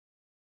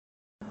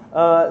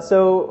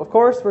So, of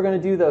course, we're going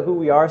to do the who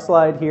we are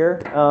slide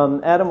here.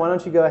 Adam, why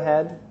don't you go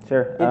ahead?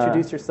 Sure.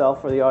 Introduce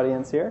yourself for the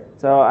audience here.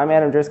 So I'm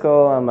Adam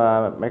Driscoll. I'm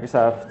a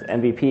Microsoft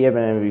MVP. I've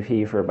been an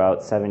MVP for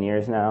about 7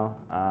 years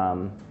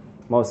now,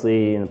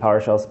 mostly in the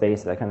PowerShell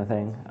space, that kind of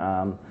thing.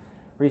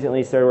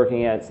 Recently started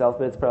working at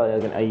StealthBits probably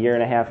like a year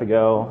and a half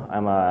ago.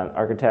 I'm an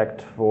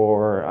architect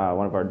for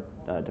one of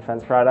our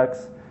defense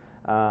products,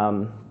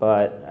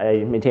 but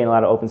I maintain a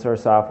lot of open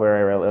source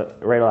software.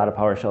 I write a lot of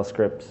PowerShell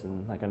scripts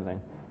and that kind of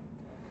thing.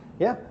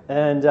 Yeah,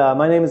 and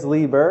my name is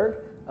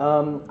Berg.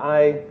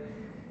 I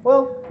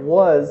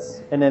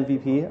was an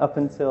MVP up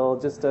until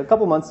just a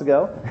couple months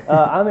ago.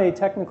 I'm a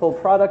technical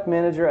product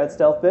manager at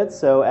StealthBits,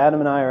 so Adam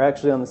and I are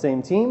actually on the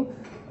same team.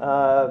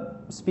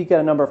 Speak at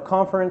a number of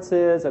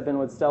conferences. I've been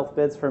with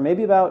StealthBits for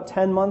maybe about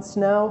 10 months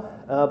now.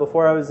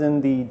 Before I was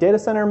in the data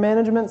center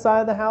management side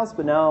of the house,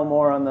 but now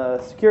more on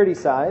the security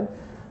side,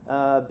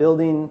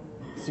 building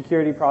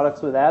security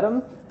products with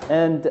Adam.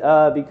 And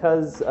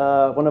because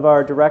one of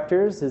our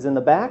directors is in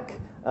the back,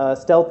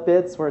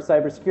 StealthBits, we're a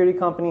cybersecurity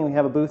company. We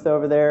have a booth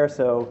over there,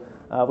 so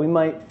we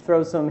might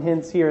throw some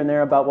hints here and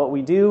there about what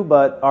we do,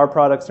 but our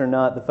products are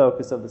not the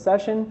focus of the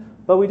session.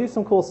 But we do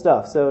some cool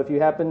stuff, so if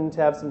you happen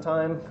to have some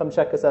time, come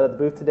check us out at the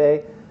booth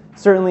today.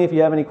 Certainly, if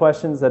you have any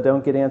questions that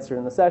don't get answered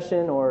in the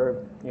session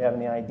or you have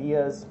any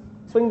ideas,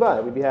 swing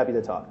by. We'd be happy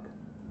to talk.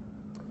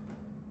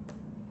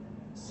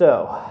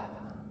 So,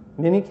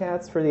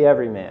 Mimikatz for the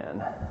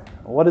Everyman.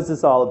 What is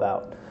this all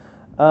about?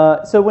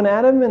 So when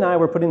Adam and I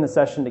were putting the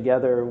session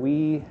together,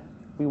 we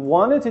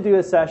wanted to do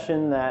a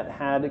session that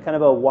had kind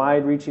of a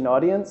wide-reaching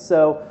audience.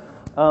 So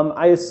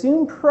I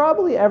assume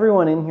probably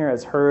everyone in here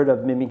has heard of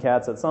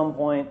Mimikatz at some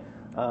point.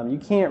 You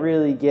can't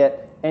really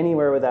get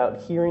anywhere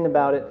without hearing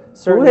about it.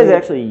 Certainly, who has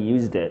actually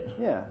used it?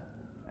 Yeah,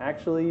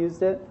 actually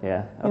used it.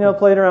 Yeah. Okay. You know,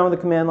 played around with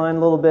the command line a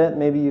little bit.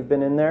 Maybe you've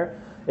been in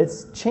there.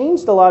 It's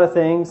changed a lot of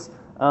things,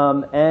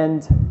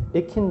 and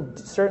it can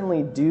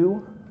certainly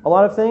do a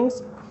lot of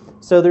things.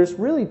 So there's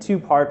really two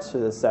parts to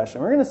this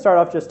session. We're going to start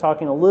off just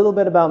talking a little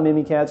bit about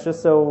Mimikatz,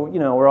 just so you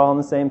know we're all on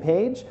the same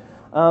page.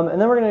 And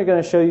then we're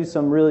going to show you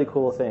some really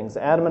cool things.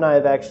 Adam and I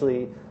have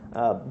actually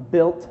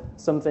built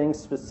some things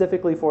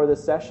specifically for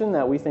this session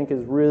that we think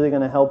is really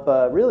going to help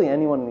really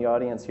anyone in the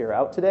audience here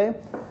out today.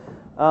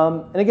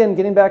 And again,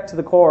 getting back to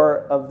the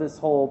core of this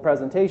whole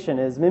presentation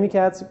is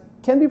Mimikatz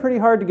can be pretty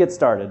hard to get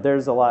started.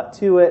 There's a lot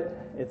to it.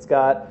 It's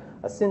got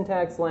a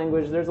syntax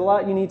language. There's a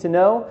lot you need to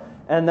know.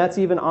 And that's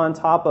even on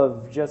top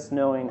of just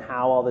knowing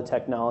how all the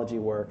technology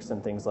works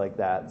and things like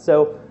that.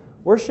 So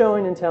we're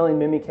showing and telling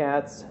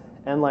Mimikatz,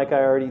 and like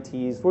I already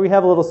teased, we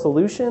have a little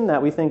solution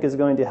that we think is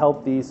going to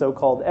help the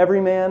so-called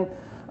Everyman.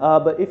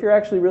 But if you're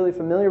actually really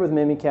familiar with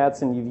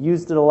Mimikatz and you've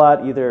used it a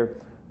lot, either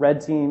red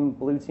team,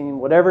 blue team,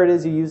 whatever it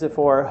is you use it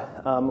for,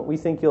 we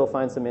think you'll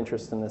find some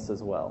interest in this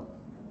as well.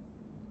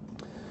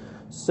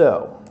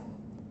 So,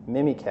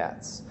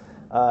 Mimikatz.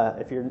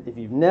 If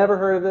you've never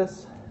heard of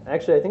this,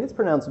 actually, I think it's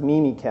pronounced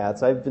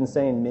Mimikatz. I've been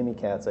saying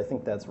Mimikatz. I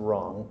think that's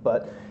wrong.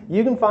 But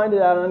you can find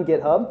it out on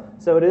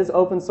GitHub. So it is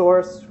open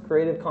source,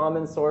 Creative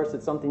Commons source.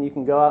 It's something you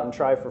can go out and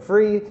try for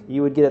free.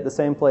 You would get it the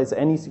same place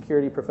any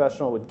security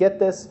professional would get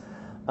this.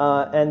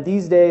 And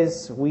these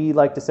days, we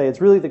like to say it's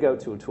really the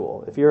go-to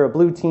tool. If you're a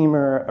blue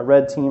teamer, a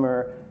red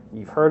teamer,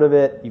 you've heard of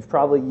it, you've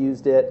probably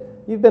used it,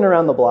 you've been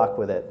around the block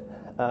with it.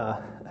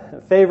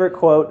 Favorite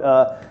quote,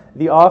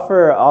 the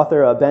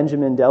author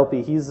Benjamin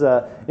Delpy, he's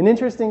an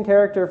interesting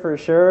character for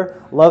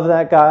sure. Love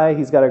that guy.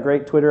 He's got a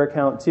great Twitter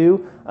account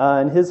too.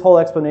 And his whole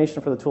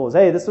explanation for the tool is,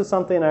 hey, this was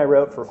something I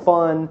wrote for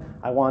fun.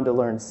 I wanted to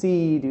learn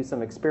C, do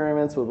some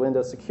experiments with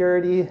Windows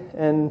security,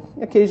 and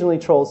occasionally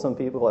troll some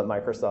people at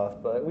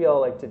Microsoft. But we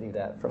all like to do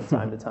that from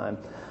time to time.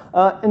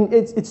 And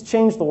it's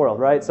changed the world,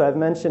 right? So I've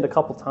mentioned a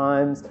couple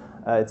times,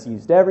 it's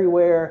used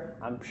everywhere.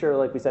 I'm sure,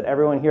 like we said,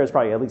 everyone here has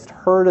probably at least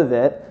heard of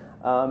it.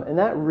 And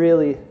that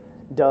really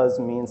does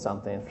mean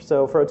something.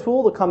 So for a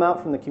tool to come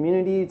out from the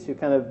community to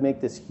kind of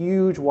make this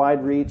huge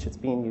wide reach, it's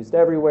being used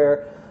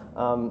everywhere.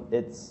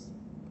 It's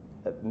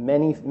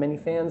many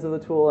fans of the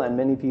tool and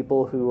many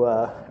people who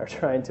are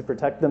trying to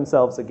protect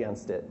themselves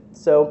against it.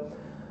 So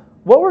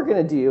what we're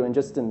going to do in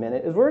just a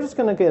minute is we're just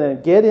going to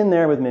get in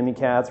there with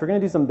Mimikatz. We're going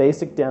to do some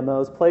basic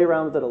demos, play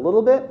around with it a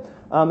little bit,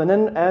 and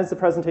then as the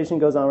presentation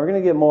goes on, we're going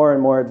to get more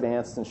and more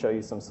advanced and show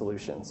you some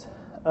solutions.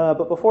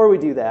 But before we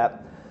do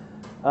that,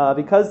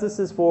 because this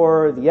is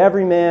for the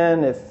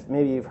Everyman, if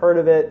maybe you've heard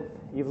of it,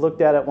 you've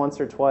looked at it once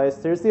or twice,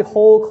 there's the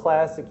whole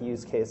classic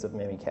use case of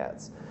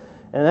Mimikatz.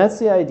 And that's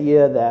the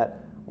idea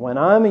that when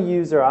I'm a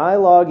user, I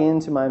log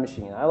into my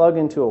machine, I log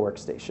into a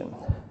workstation.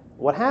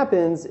 What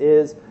happens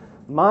is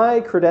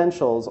my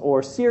credentials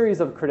or series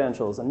of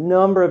credentials, a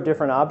number of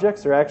different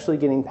objects, are actually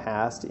getting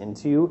passed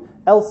into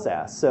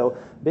LSASS. So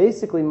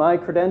basically my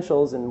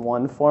credentials in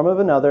one form or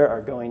another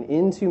are going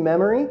into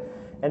memory.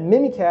 And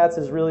Mimikatz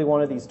is really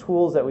one of these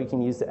tools that we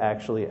can use to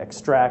actually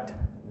extract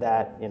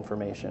that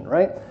information,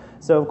 right?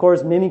 So of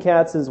course,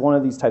 Mimikatz is one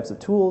of these types of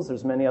tools.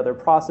 There's many other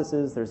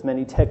processes. There's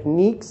many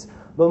techniques.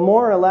 But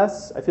more or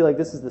less, I feel like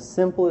this is the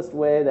simplest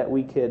way that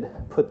we could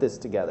put this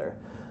together.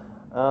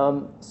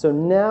 So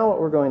now what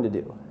we're going to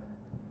do,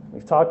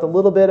 we've talked a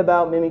little bit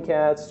about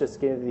Mimikatz, just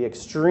give the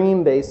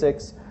extreme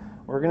basics.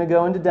 We're going to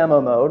go into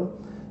demo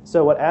mode.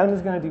 So what Adam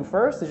is going to do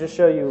first is just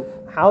show you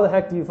how the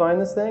heck do you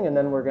find this thing, and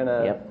then we're going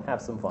to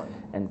have some fun.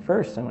 And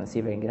first, I'm going to see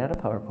if I can get out of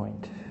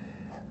PowerPoint.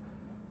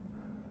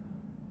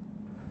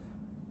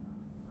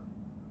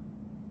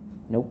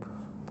 Nope.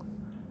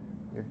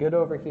 You're good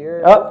over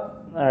here. Oh,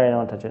 all right, I don't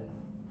want to touch it.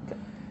 Okay.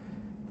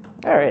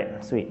 All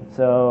right, sweet.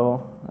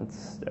 So let's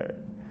start.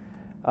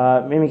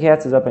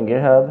 Mimikatz is up on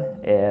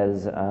GitHub,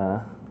 as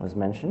was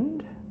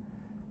mentioned.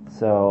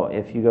 So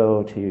if you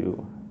go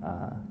to,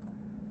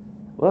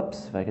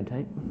 whoops, if I could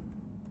type.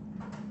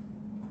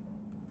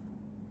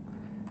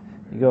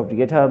 You go up to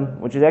GitHub,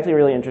 which is actually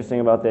really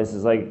interesting about this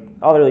is like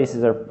all the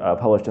releases are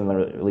published in the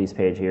release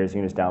page here, so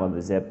you can just download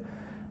the zip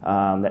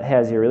that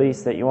has your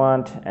release that you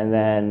want. And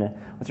then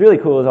what's really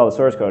cool is all the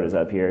source code is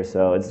up here,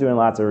 so it's doing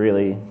lots of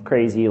really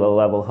crazy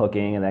low-level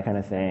hooking and that kind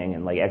of thing,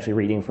 and like actually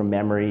reading from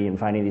memory and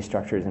finding these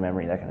structures in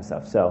memory, that kind of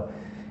stuff. So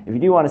if you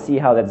do want to see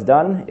how that's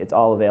done, it's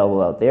all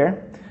available out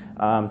there.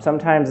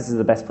 Sometimes this is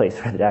the best place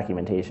for the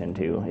documentation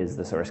too, is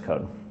the source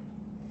code.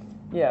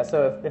 Yeah,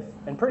 so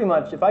and pretty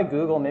much if I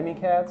Google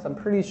Mimikatz, I'm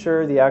pretty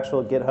sure the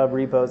actual GitHub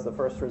repo is the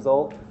first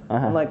result.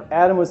 And like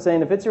Adam was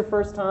saying, if it's your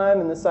first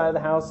time in this side of the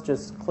house,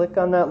 just click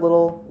on that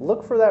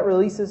look for that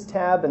releases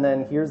tab, and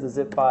then here's the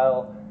zip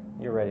file.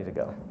 You're ready to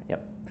go.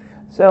 Yep.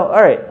 So,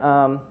 all right.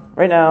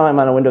 Right now I'm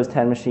on a Windows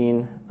 10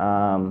 machine.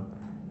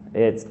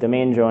 It's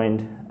domain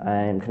joined.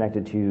 I'm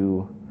connected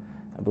to,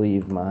 I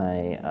believe,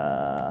 my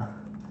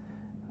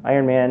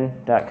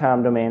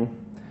ironman.com domain.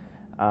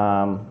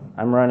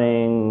 I'm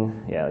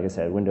running, like I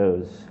said,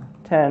 Windows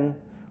 10,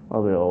 a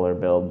little bit older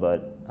build,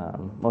 but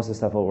most of the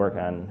stuff will work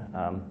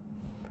on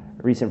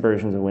recent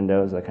versions of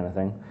Windows, that kind of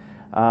thing.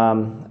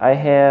 I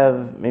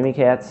have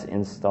Mimikatz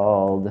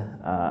installed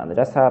on the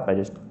desktop. I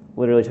just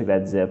literally took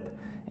that zip,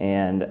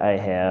 and I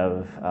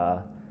have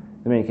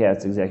the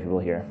Mimikatz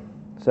executable here.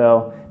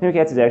 So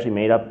Mimikatz is actually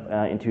made up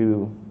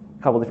into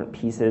a couple different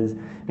pieces.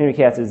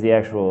 Mimikatz is the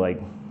actual,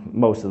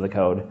 most of the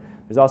code.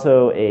 There's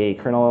also a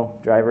kernel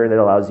driver that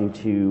allows you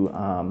to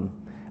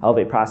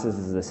elevate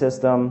processes as a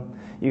system.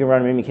 You can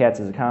run Mimikatz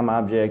as a COM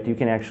object. You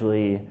can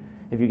actually,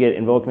 if you get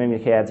invoke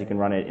Mimikatz, you can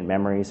run it in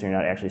memory, so you're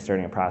not actually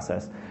starting a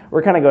process.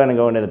 We're kind of going to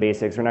go into the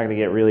basics. We're not going to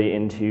get really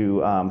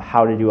into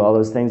how to do all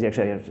those things. You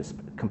actually have to just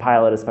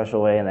compile it a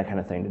special way and that kind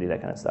of thing to do that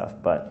kind of stuff.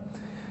 But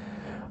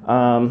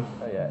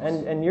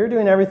and you're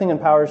doing everything in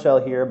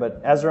PowerShell here,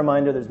 but as a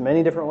reminder, there's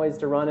many different ways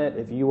to run it.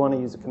 If you want to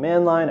use a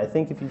command line, I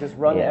think if you just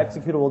run the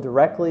executable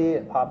directly,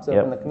 it pops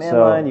open the command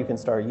line, you can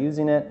start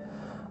using it.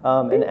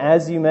 And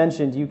as you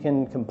mentioned, you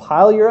can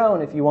compile your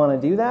own if you want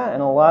to do that.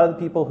 And a lot of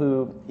the people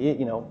who,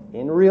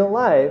 in real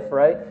life,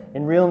 right,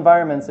 in real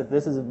environments, if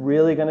this is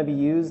really going to be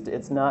used,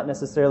 it's not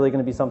necessarily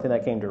going to be something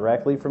that came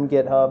directly from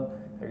GitHub.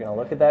 They're going to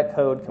look at that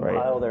code,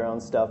 compile their own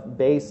stuff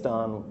based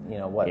on,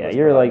 what. Yeah,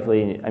 you're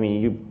likely. I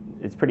mean,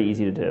 it's pretty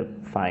easy to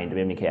find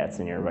Mimikatz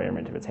in your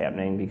environment if it's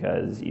happening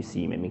because you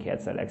see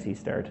mimikatz.exe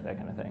start, that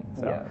kind of thing.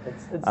 So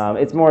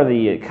it's more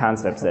the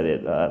concepts that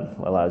it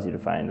allows you to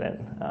find that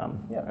are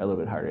a little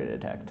bit harder to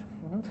detect.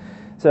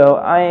 So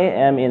I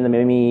am in the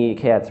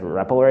Mimikatz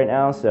REPL right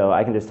now, so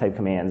I can just type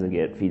commands and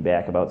get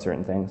feedback about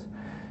certain things.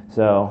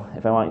 So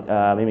if I want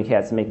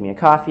Mimikatz to make me a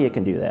coffee, it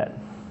can do that.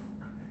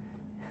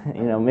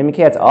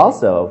 Mimikatz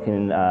also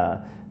can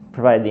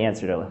provide the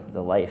answer to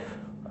the life.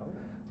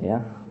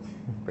 Yeah,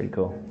 pretty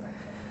cool.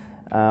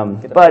 But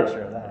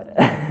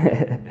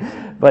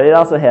it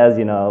also has,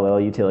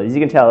 little utilities. You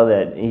can tell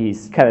that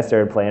he's kind of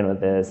started playing with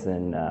this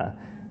and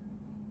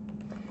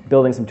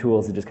building some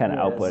tools to just kind of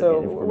output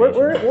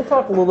information. We'll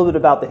talk a little bit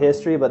about the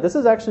history, but this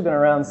has actually been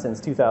around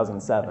since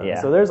 2007. Yeah.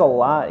 So there's a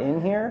lot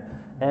in here,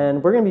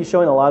 and we're going to be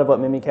showing a lot of what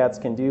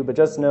Mimikatz can do, but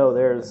just know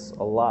there's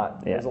a lot.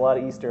 Yeah. There's a lot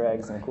of Easter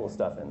eggs and cool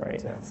stuff in there,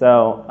 too.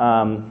 So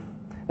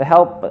the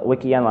help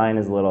wiki online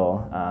is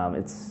little.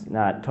 It's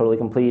not totally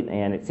complete,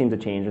 and it seems to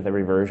change with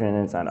every version,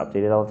 and it's not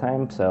updated all the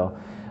time. So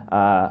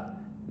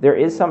there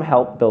is some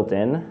help built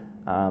in.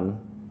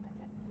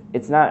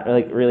 It's not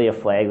really a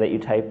flag that you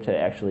type to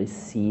actually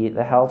see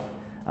the help.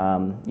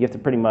 You have to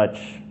pretty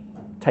much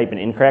type an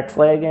incorrect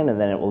flag in, and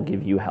then it will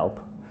give you help.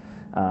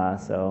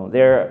 So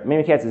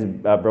Mimikatz is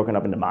broken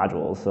up into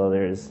modules. So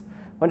there's a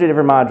bunch of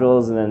different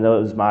modules, and then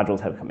those modules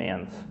have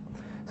commands.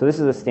 So this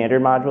is a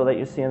standard module that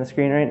you see on the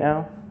screen right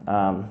now.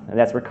 And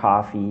that's where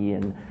coffee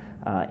and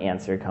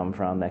answer come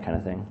from, that kind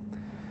of thing.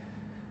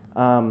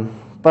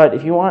 But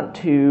if you want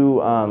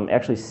to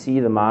actually see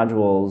the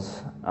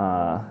modules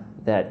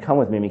that come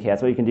with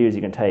Mimikatz, what you can do is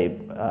you can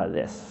type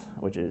this,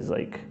 which is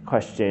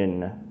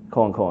question, :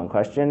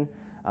 question.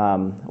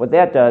 What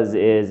that does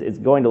is it's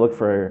going to look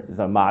for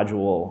the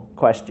module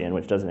question,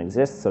 which doesn't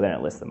exist, so then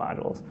it lists the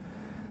modules.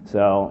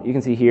 So you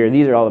can see here,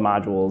 these are all the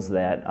modules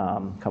that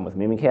come with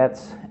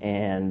Mimikatz,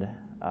 and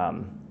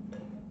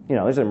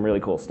there's some really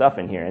cool stuff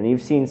in here, and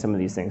you've seen some of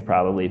these things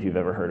probably if you've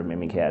ever heard of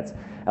Mimikatz.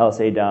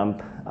 LSA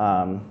dump,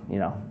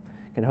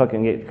 can hook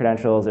and get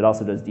credentials. It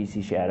also does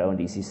DC shadow and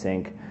DC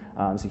sync.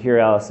 Secure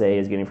LSA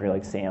is getting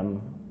for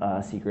SAM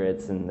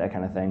secrets and that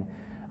kind of thing.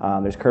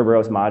 There's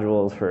Kerberos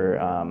modules for,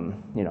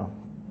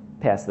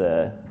 pass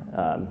the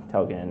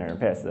token or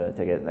pass the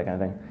ticket, that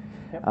kind of thing.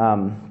 Yep.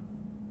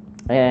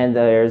 And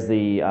there's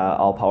the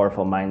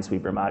all-powerful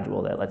Minesweeper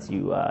module that lets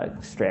you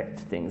extract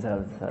things out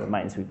of the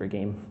Minesweeper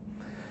game.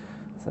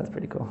 So that's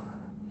pretty cool.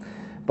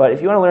 But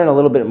if you want to learn a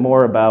little bit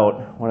more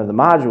about one of the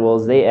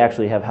modules, they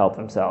actually have help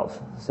themselves.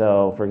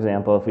 So for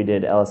example, if we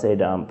did LSA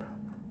dump,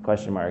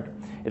 question mark,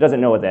 it doesn't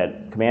know what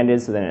that command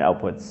is, so then it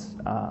outputs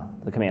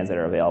the commands that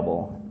are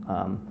available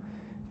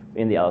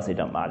in the LSA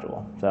dump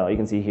module. So you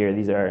can see here,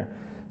 these are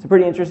some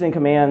pretty interesting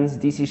commands.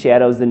 DC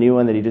Shadow is the new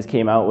one that he just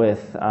came out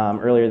with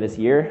earlier this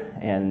year,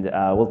 and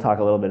we'll talk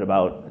a little bit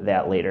about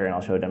that later, and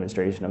I'll show a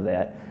demonstration of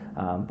that.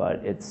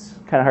 But it's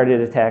kind of hard to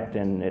detect,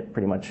 and it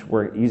pretty much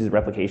uses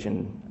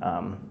replication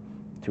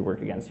to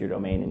work against your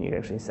domain, and you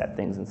actually set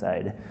things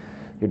inside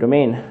your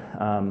domain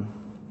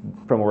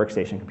from a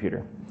workstation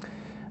computer.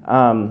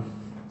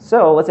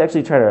 So let's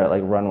actually try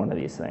to run one of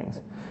these things.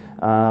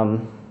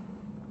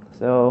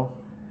 So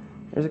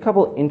there's a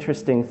couple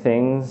interesting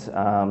things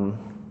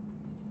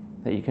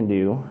that you can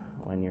do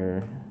when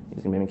you're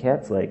using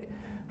Mimikatz.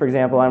 For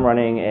example, I'm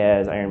running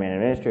as Ironman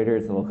administrator.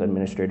 It's the local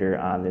administrator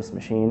on this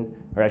machine,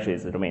 or actually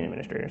it's the domain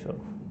administrator. So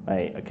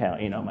my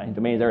account, my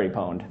domain is already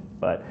pwned.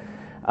 But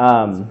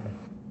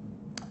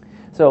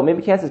so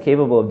Mimikatz is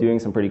capable of doing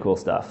some pretty cool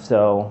stuff.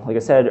 So like I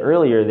said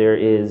earlier, there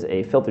is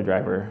a filter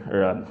driver,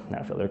 or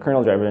not filter, a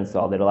kernel driver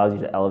installed that allows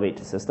you to elevate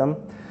to system.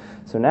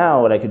 So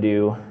now what I could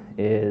do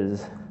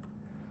is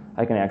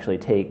I can actually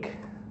take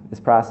this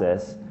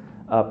process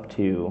up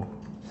to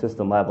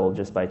system level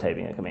just by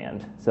typing a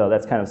command. So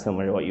that's kind of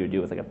similar to what you would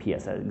do with a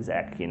ps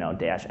exec,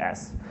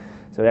 -s.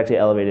 So it actually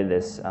elevated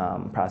this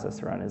process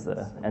to run as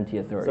the NT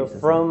authority So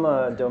system. from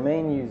a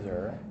domain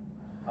user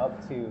up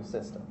to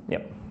system.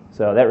 Yep.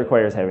 So that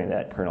requires having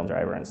that kernel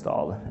driver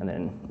installed, and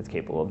then it's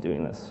capable of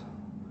doing this.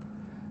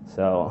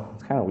 So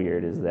what's kind of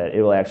weird is that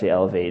it will actually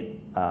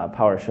elevate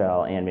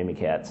PowerShell and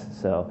Mimikatz.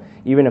 So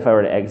even if I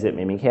were to exit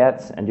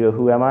Mimikatz and do a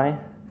who am I,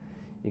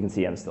 you can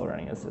see I'm still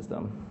running a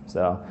system.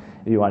 So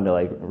if you wanted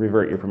to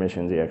revert your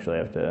permissions, you actually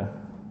have to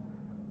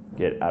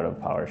get out of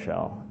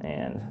PowerShell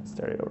and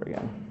start it over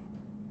again.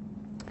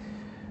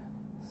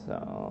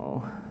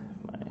 So,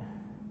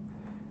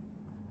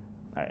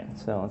 all right,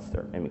 so let's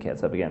start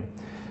Mimikatz up again.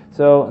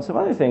 So some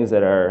other things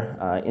that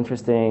are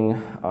interesting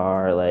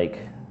are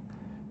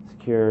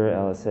secure,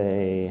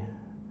 LSA,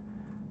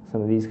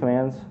 some of these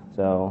commands.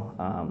 So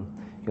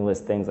you can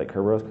list things like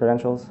Kerberos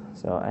credentials.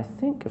 So I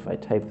think if I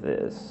type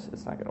this,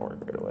 it's not going to work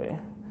right away.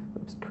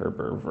 Oops,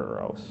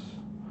 Kerberos.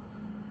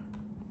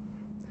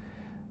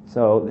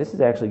 So this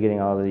is actually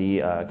getting all the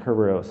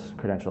Kerberos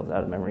credentials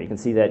out of memory. You can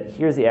see that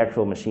here's the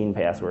actual machine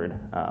password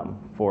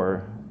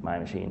for my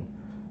machine,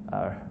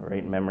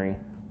 right in memory,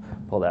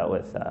 pulled out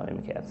with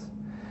Mimikatz.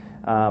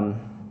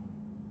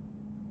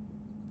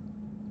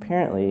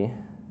 Apparently,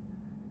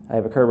 I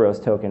have a Kerberos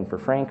token for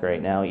Frank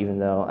right now, even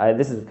though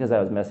this is because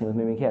I was messing with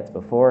Mimikatz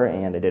before,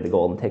 and I did a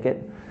golden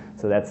ticket.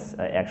 So that's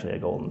actually a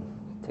golden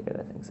ticket,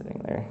 I think, sitting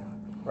there.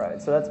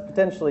 Right, so that's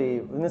potentially,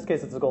 in this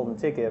case it's a golden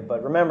ticket,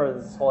 but remember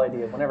this whole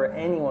idea of whenever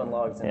anyone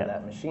logs into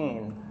that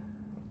machine,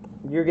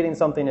 you're getting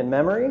something in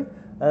memory, and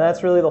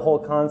that's really the whole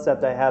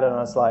concept I had on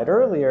a slide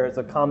earlier. It's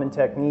a common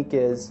technique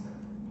is,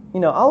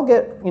 I'll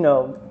get,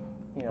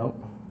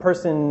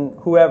 person,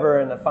 whoever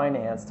in the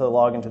finance to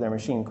log into their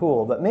machine,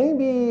 cool, but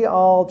maybe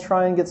I'll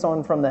try and get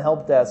someone from the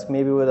help desk,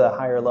 maybe with a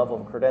higher level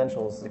of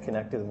credentials to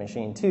connect to the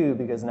machine too,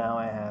 because now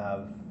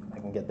I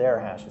can get their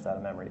hashes out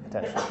of memory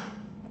potentially.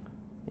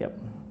 Yep.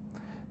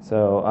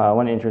 So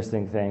one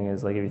interesting thing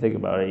is, if you think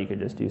about it, you could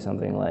just do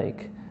something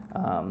like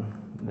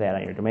that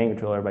on your domain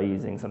controller by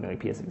using something like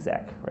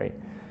ps-exec, right?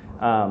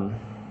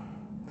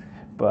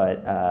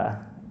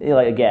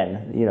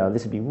 Again,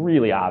 this would be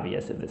really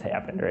obvious if this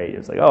happened, right?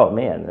 It's oh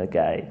man, that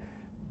guy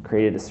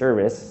created a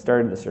service,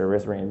 started the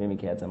service, ran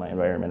Mimikatz in my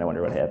environment. I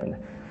wonder what happened.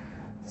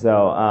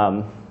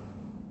 So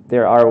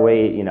there are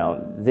ways,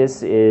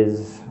 this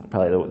is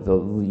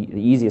probably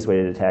the easiest way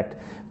to detect,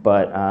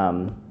 but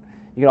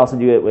you can also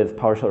do it with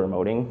PowerShell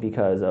remoting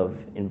because of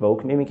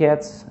invoke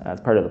Mimikatz.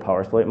 It's part of the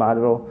PowerSploit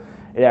module.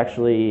 It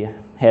actually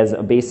has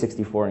a base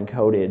 64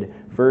 encoded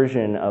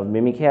version of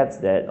Mimikatz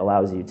that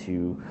allows you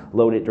to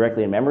load it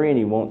directly in memory, and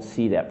you won't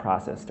see that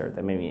process start,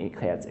 that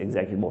Mimikatz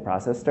executable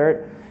process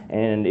start.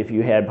 And if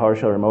you had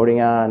PowerShell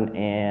remoting on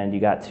and you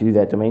got to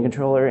that domain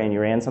controller and you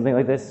ran something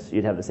like this,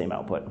 you'd have the same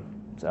output.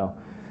 So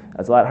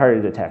that's a lot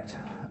harder to detect.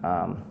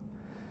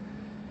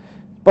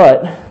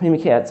 But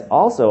Mimikatz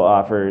also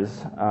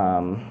offers,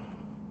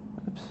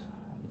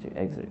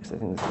 exit, because I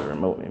think this is the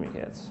remote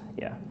Mimikatz.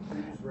 Yeah.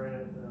 You just ran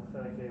it and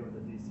authenticated with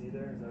the DC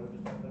there? Is that what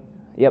just happened?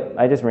 Yep,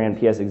 I just ran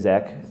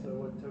ps-exec. So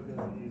what token is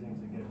it using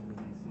to get to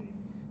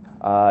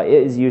the DC?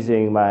 It is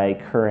using my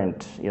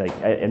current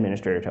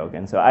administrator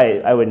token. So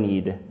I would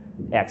need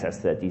access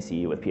to that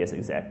DC with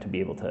ps-exec to be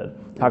able to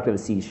talk to the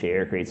C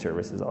share, create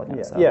services, all that kind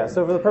of stuff. Yeah,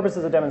 so for the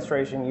purposes of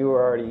demonstration, you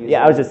were already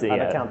using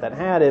an account that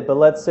had it, but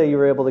let's say you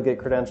were able to get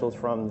credentials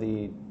from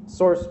the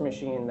source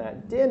machine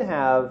that did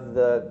have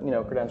the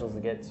credentials to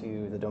get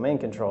to the domain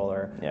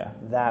controller. Yeah.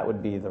 That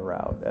would be the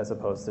route, as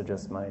opposed to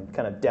just my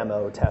kind of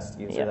demo test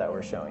user that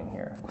we're showing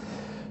here.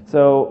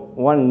 So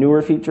one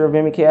newer feature of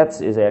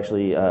Mimikatz is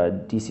actually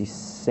DC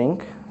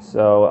sync.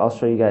 So I'll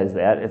show you guys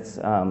that. It's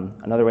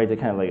another way to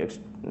kind of like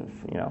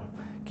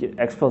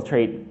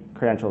exfiltrate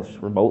credentials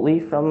remotely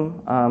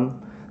from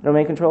the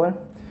domain controller.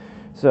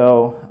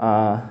 So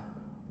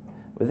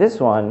with this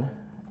one,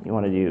 you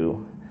want to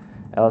do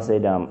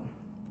LSA dump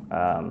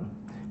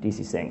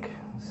DC sync.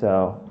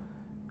 So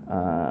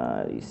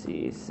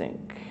DC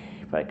sync,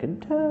 if I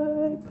could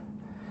type.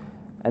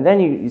 And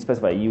then you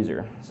specify a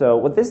user. So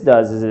what this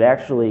does is it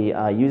actually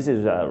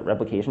uses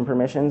replication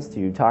permissions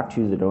to talk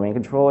to the domain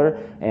controller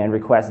and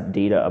request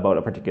data about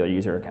a particular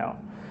user account.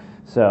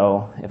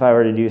 So if I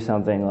were to do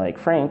something like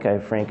Frank, I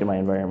have Frank in my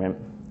environment.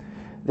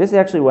 This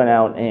actually went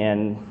out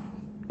and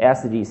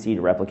asked the DC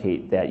to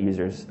replicate that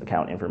user's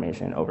account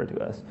information over to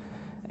us.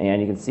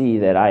 And you can see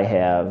that I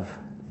have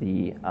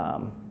the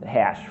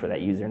hash for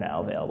that user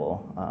now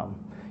available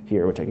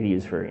here, which I could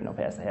use for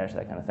pass the hash,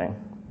 that kind of thing.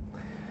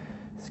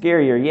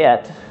 Scarier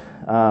yet,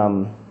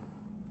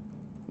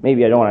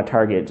 maybe I don't want to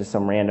target just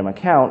some random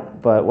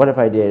account, but what if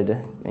I did,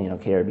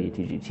 KRB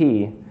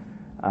TGT?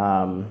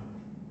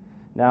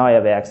 Now I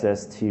have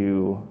access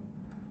to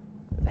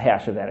the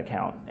hash of that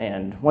account,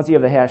 and once you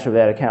have the hash of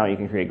that account, you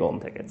can create golden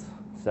tickets.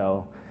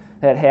 So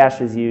that hash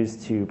is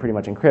used to pretty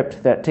much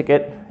encrypt that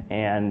ticket,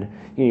 and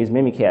you can use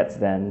Mimikatz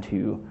then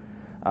to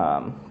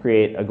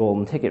create a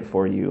golden ticket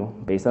for you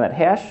based on that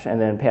hash,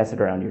 and then pass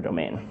it around your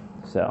domain.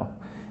 So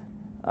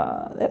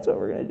that's what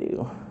we're going to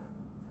do.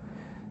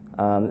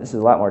 This is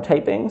a lot more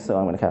typing, so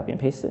I'm going to copy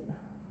and paste it.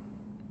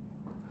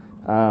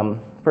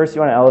 First,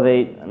 you want to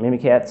elevate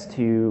Mimikatz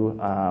to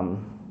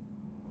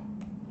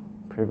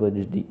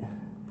privilege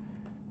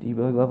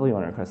debug level. You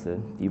want to request the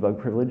debug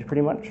privilege,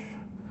 pretty much.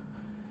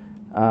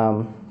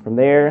 From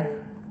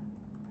there,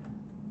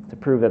 to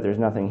prove that there's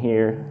nothing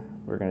here,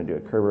 we're going to do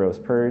a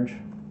Kerberos purge,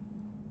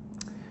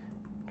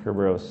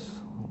 Kerberos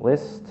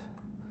list.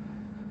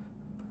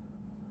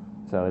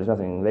 So there's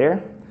nothing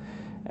there.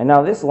 And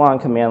now this long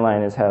command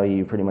line is how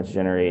you pretty much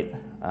generate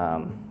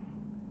a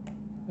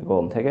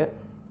golden ticket.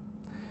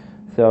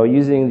 So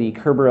using the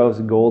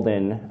Kerberos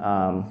golden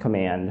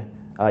command,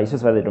 you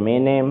specify the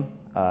domain name,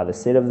 the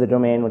SID of the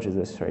domain, which is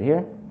this right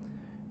here,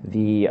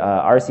 the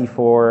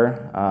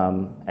RC4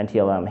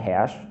 NTLM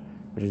hash,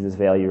 which is this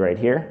value right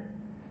here,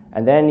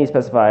 and then you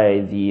specify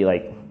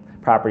the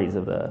properties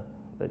of the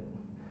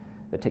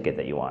ticket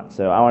that you want.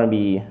 So I want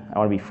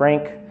to be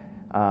Frank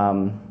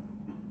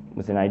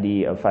with an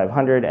ID of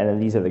 500, and then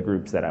these are the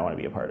groups that I want to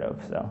be a part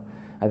of. So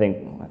I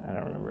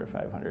don't remember if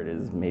 500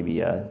 is maybe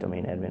a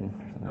domain admin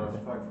or something. No,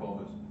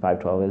 512 is.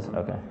 512 is?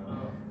 Okay. I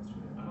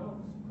know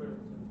it's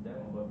critical to the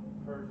demo,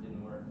 but Berg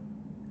didn't work.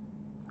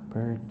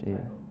 Berg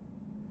did.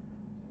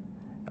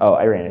 Oh,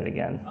 I ran it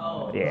again.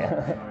 Oh.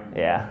 Yeah.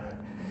 Yeah.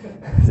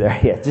 Sorry,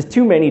 yeah, just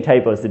too many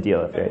typos to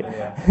deal with, right?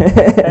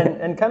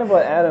 and kind of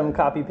what Adam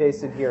copy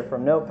pasted here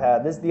from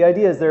Notepad. The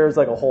idea is there's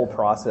like a whole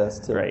process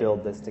to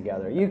build this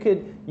together. You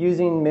could,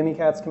 using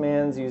Mimikatz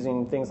commands,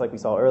 using things like we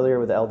saw earlier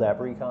with the LDAP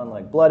recon,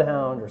 like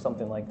Bloodhound or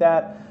something like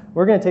that.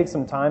 We're going to take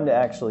some time to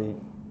actually.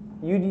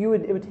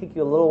 It would take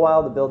you a little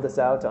while to build this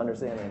out to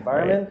understand the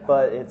environment,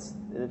 but it's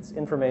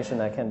information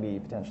that can be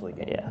potentially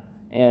gained. Yeah,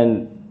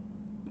 and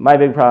my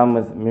big problem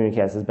with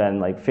Mimikatz has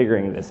been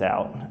figuring this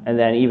out, and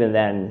then even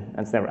then,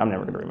 I'm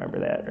never going to remember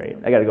that, right?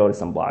 I got to go to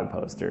some blog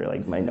post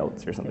or my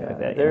notes or something like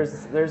that.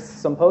 There's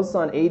some posts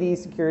on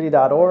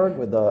adsecurity.org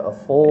with a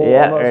full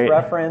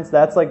reference.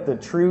 That's the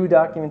true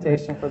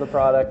documentation for the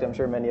product. I'm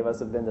sure many of us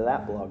have been to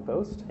that blog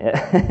post. Yeah.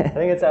 I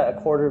think it's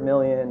at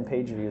 250,000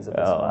 page views at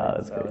this point, wow,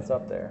 that's so great. it's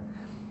up there.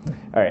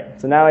 All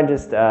right, so now I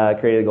just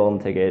created a golden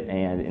ticket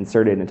and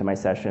inserted it into my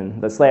session.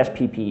 The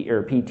 /pp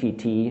or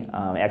PTT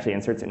actually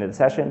inserts it into the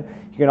session.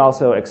 You can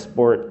also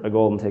export a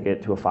golden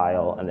ticket to a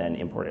file and then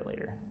import it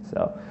later.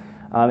 So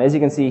as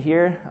you can see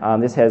here,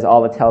 this has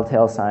all the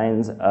telltale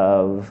signs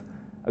of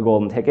a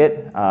golden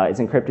ticket. It's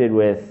encrypted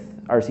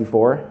with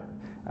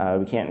RC4.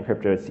 We can't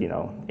encrypt it with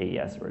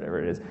AES or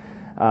whatever it is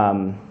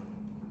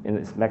in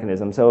this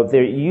mechanism. So if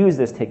they use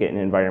this ticket in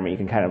an environment, you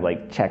can kind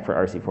of check for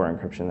RC4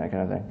 encryption, that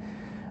kind of thing.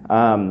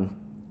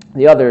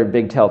 The other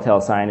big telltale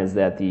sign is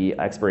that the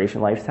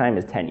expiration lifetime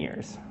is 10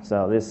 years.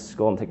 So this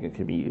golden ticket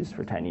could be used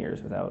for 10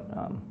 years without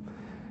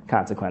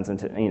consequence,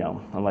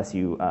 unless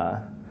you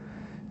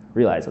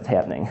realize what's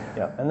happening.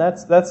 Yeah, and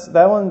that's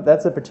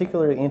a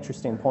particularly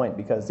interesting point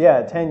because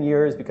 10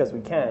 years because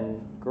we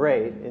can,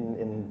 great.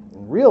 In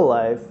real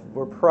life,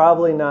 we're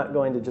probably not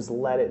going to just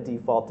let it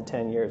default to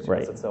 10 years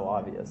because it's so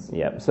obvious.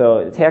 Yeah. So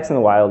attacks in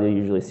the wild you'll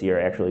usually see are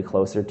actually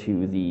closer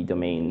to the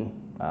domain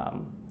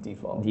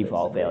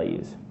default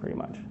values, pretty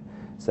much.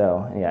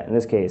 So yeah, in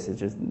this case,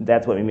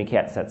 that's what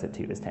Mimikatz sets it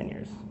to, is 10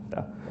 years.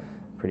 So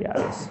pretty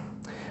obvious.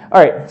 All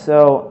right,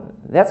 so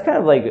that's kind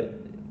of like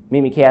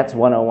Mimikatz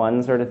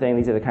 101 sort of thing.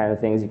 These are the kind of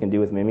things you can do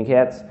with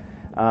Mimikatz.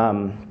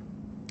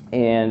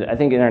 And I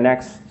think in our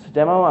next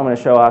demo, I'm going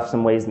to show off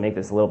some ways to make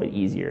this a little bit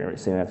easier,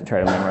 so you don't have to try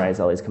to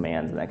memorize all these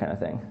commands and that kind of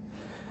thing.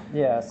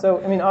 Yeah,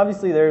 so I mean,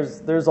 obviously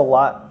there's a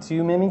lot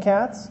to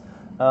Mimikatz.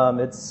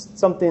 It's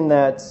something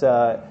that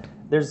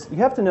you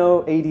have to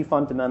know AD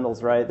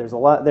fundamentals, right? There's a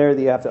lot there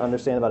that you have to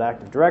understand about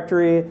Active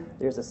Directory.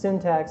 There's a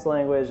syntax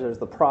language. There's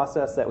the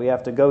process that we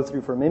have to go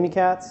through for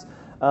Mimikatz.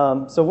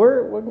 So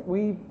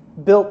we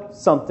built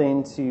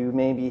something to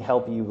maybe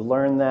help you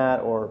learn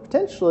that or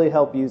potentially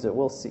help use it.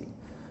 We'll see.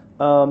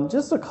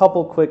 Just a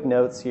couple quick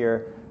notes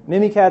here.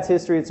 Mimikatz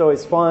history, it's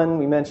always fun.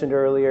 We mentioned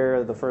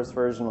earlier the first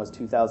version was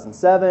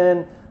 2007.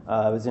 It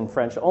was in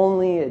French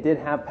only. It did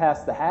have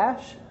pass the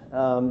hash.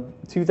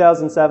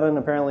 2007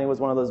 apparently was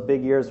one of those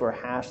big years where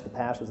the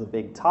hash was a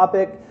big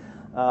topic.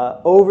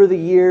 Over the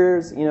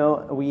years,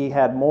 we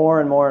had more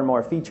and more and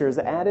more features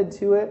added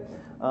to it.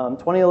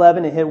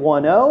 2011, it hit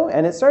 1.0,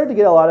 and it started to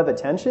get a lot of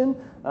attention.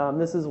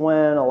 This is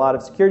when a lot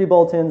of security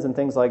bulletins and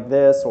things like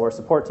this, or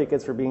support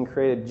tickets, were being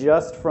created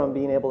just from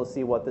being able to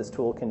see what this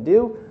tool can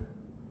do.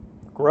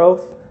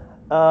 Growth.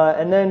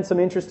 And then some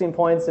interesting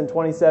points in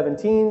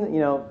 2017.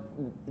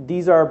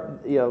 These are,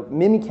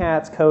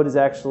 Mimikatz code is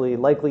actually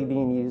likely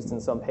being used in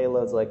some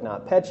payloads like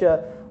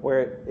NotPetya,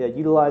 where it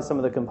utilized some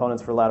of the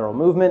components for lateral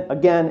movement.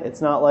 Again,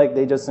 it's not like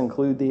they just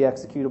include the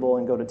executable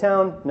and go to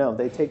town. No,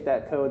 they take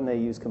that code and they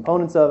use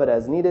components of it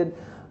as needed.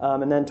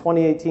 And then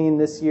 2018,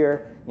 this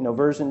year,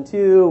 version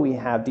 2, we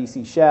have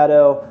DC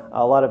Shadow,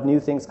 a lot of new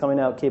things coming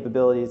out,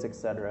 capabilities, et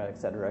cetera, et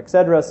cetera, et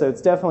cetera. So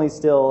it's definitely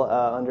still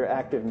under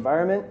active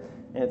environment,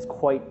 and it's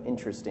quite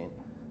interesting.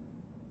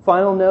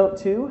 Final note,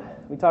 too,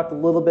 we talked a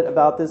little bit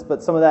about this,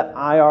 but some of that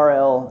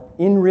IRL,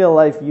 in real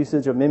life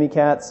usage of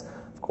Mimikatz,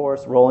 of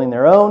course, rolling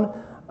their own,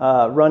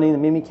 running the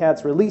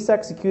Mimikatz release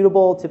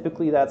executable.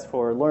 Typically, that's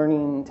for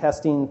learning,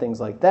 testing, things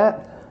like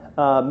that.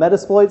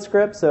 Metasploit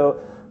script.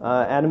 So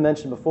Adam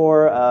mentioned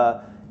before,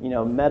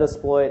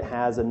 Metasploit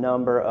has a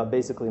number of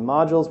basically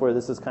modules where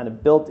this is kind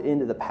of built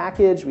into the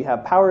package. We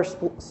have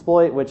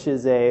PowerSploit, which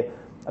is a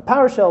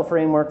PowerShell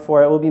framework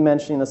for it. We'll be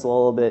mentioning this a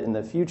little bit in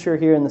the future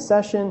here in the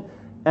session.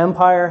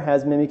 Empire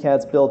has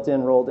Mimikatz built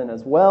in, rolled in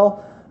as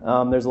well.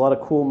 There's a lot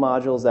of cool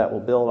modules that will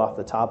build off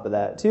the top of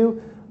that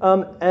too.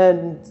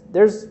 And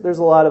there's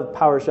a lot of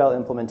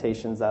PowerShell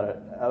implementations that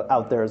are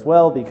out there as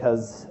well,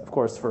 because, of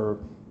course, for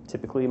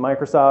typically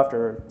Microsoft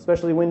or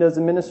especially Windows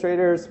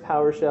administrators,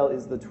 PowerShell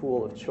is the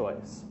tool of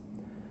choice.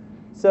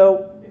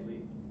 So, hey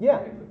Lee, yeah. I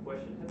have a quick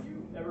question. Have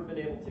you ever been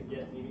able to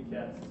get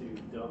Mimikatz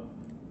to dump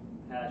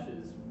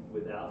hashes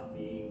without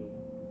being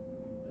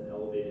an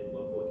elevated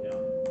local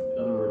account?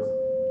 In other words,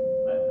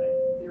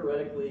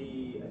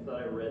 theoretically, I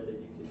thought I read that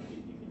you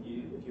could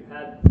use, if you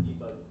had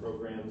debug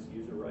programs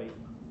user right,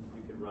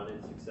 you could run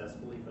it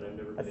successfully, but I've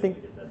never been able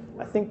to get that to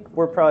work. I think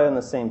we're probably on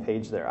the same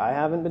page there. I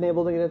haven't been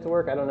able to get it to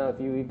work. I don't know if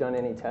you've done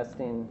any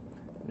testing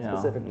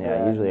specific to that.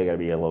 Yeah, usually I got to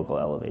be a local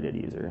elevated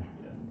user.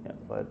 Yeah.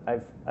 But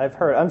I've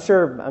heard. I'm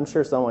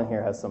sure someone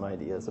here has some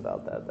ideas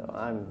about that, though.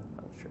 I'm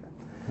sure.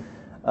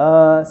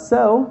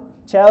 So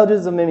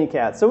challenges of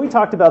Mimikatz. So we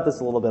talked about this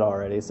a little bit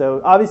already.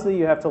 So obviously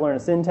you have to learn a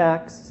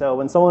syntax. So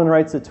when someone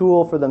writes a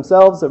tool for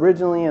themselves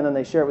originally and then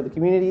they share it with the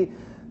community,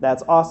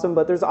 that's awesome.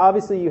 But there's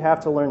obviously you have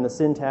to learn the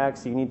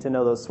syntax. You need to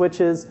know those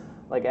switches.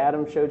 Like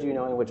Adam showed you,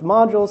 knowing which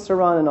modules to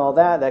run and all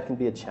that, that can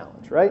be a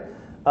challenge, right?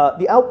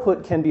 The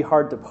output can be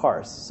hard to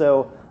parse.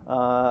 So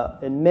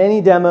in many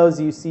demos,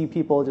 you see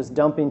people just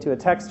dumping to a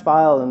text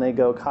file and they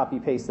go copy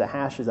paste the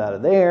hashes out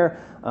of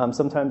there.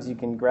 Sometimes you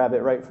can grab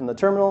it right from the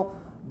terminal,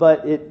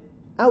 but it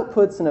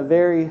outputs in a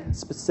very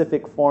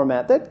specific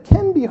format that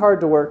can be hard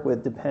to work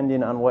with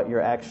depending on what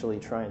you're actually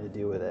trying to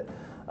do with it.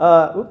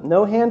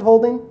 No hand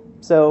holding.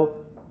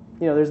 So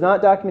there's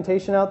not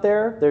documentation out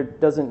there. There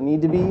doesn't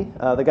need to be.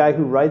 The guy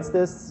who writes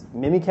this,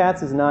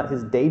 Mimikatz, is not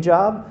his day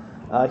job.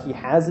 He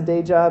has a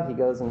day job. He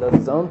goes and does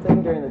his own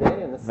thing during the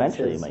day, and this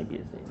Eventually is it might be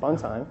his day fun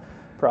time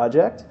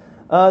project.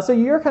 So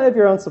you're kind of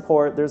your own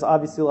support. There's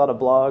obviously a lot of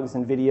blogs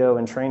and video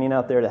and training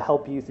out there to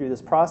help you through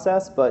this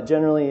process, but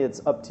generally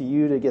it's up to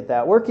you to get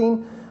that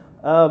working.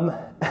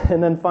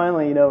 And then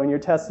finally, when you're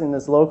testing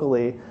this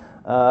locally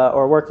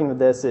or working with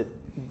this,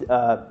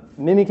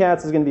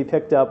 Mimikatz is going to be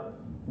picked up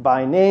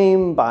by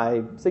name,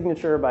 by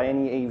signature, by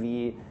any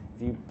AV.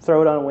 If you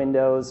throw it on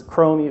Windows,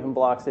 Chrome even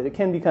blocks it. It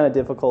can be kind of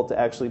difficult to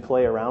actually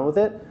play around with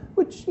it,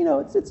 which,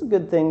 it's a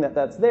good thing that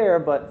that's there,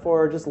 but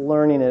for just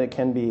learning it, it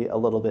can be a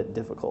little bit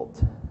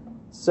difficult.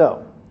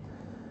 So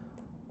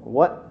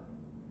what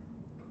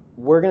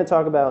we're going to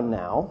talk about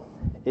now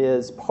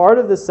is part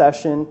of this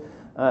session.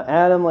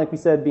 Adam, like we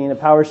said, being a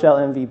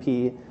PowerShell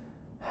MVP,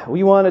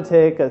 we want to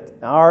take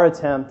our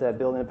attempt at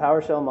building a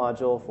PowerShell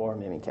module for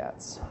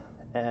Mimikatz.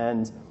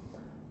 And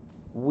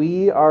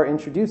we are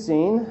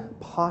introducing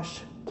Posh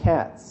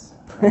Cats.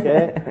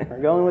 Okay,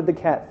 we're going with the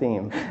cat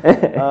theme.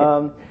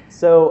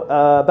 So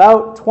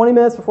about 20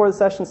 minutes before the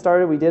session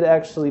started, we did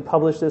actually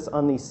publish this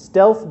on the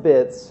Stealth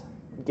Bits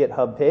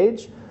GitHub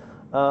page.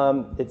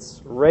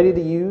 It's ready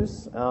to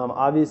use.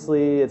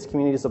 Obviously, it's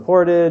community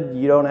supported.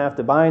 You don't have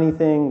to buy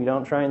anything. We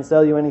don't try and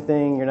sell you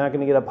anything. You're not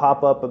going to get a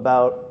pop-up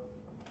about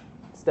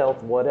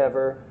stealth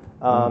whatever.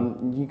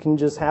 You can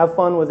just have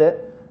fun with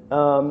it.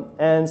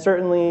 And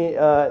certainly,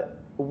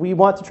 we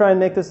want to try and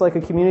make this like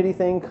a community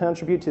thing,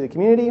 contribute to the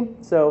community.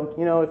 So,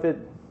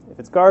 if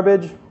it's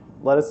garbage,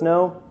 let us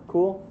know.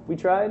 Cool, we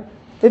tried.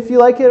 If you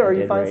like it or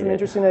you find some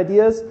interesting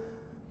ideas,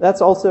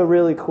 that's also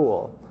really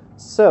cool.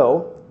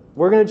 So,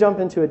 we're going to jump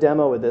into a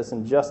demo with this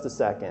in just a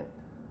second.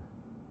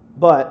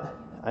 But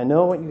I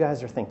know what you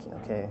guys are thinking,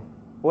 okay?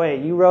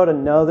 Wait, you wrote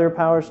another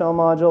PowerShell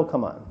module?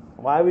 Come on.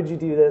 Why would you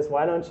do this?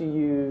 Why don't you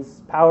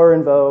use power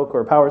invoke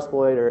or power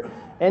exploit or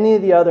any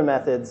of the other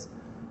methods?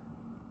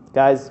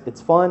 Guys, it's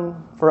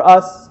fun. For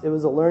us, it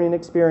was a learning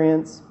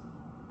experience.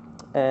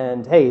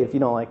 And hey, if you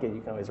don't like it,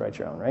 you can always write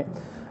your own, right?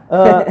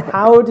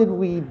 How did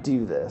we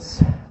do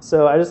this?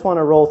 So I just want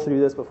to roll through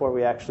this before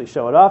we actually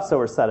show it off, so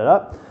we're set it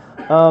up.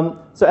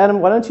 So Adam,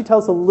 why don't you tell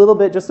us a little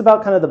bit just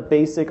about kind of the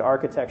basic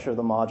architecture of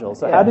the module.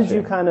 So how did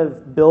you kind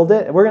of build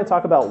it? And we're going to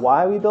talk about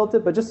why we built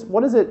it, but just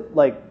what does it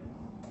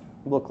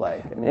look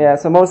like? I mean,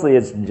 so mostly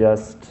it's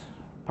just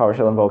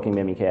PowerShell invoking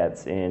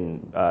Mimikatz in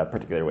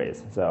particular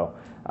ways. So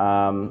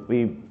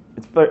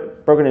it's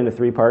broken into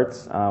 3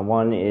 parts.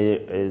 One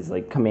is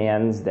like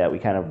commands that we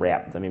kind of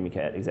wrap the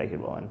Mimikatz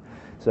executable in.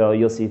 So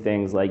you'll see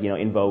things like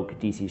invoke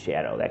DC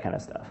shadow, that kind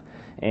of stuff.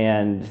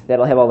 And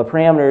that'll have all the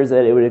parameters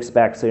that it would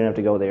expect, so you don't have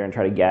to go there and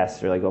try to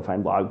guess or go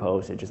find blog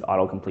posts. It just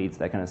auto-completes,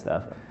 that kind of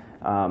stuff.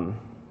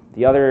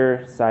 The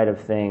other side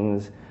of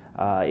things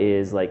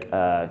is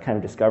kind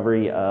of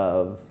discovery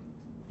of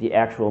the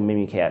actual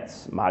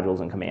Mimikatz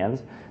modules and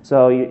commands.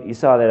 So you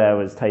saw that I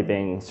was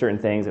typing certain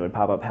things that would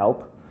pop up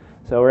help.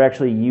 So we're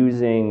actually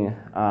using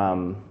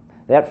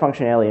that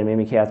functionality in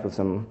Mimikatz with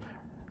some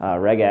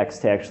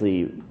regex to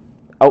actually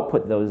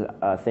output those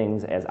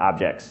things as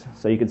objects.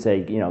 So you could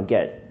say,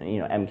 get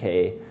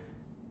MK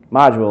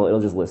module, it'll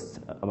just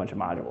list a bunch of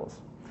modules.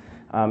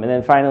 And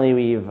then finally,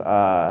 we've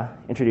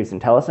introduced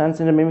IntelliSense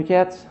into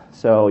Mimikatz.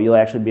 So you'll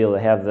actually be able to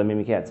have the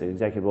Mimikatz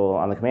executable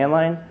on the command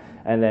line,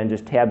 and then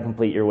just tab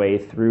complete your way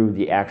through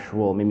the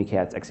actual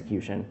Mimikatz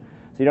execution.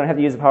 So you don't have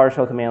to use the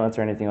PowerShell commandlets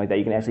or anything like that.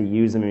 You can actually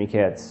use the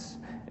Mimikatz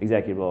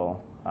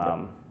executable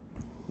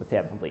with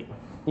tab complete.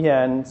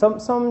 Yeah, and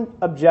some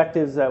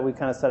objectives that we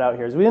kind of set out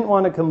here is we didn't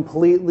want to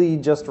completely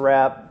just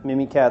wrap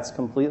Mimikatz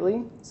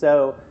completely.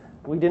 So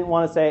we didn't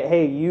want to say,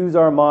 hey, use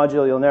our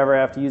module, you'll never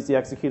have to use the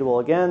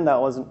executable again. That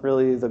wasn't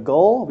really the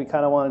goal. We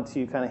kind of wanted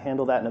to kind of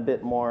handle that in a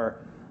bit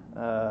more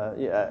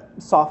a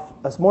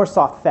more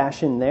soft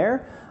fashion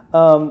there.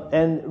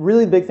 And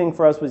really big thing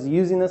for us was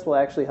using this will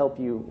actually help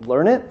you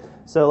learn it.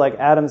 So like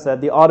Adam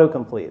said, the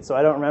autocomplete. So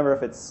I don't remember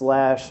if it's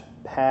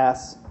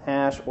 /pass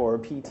hash or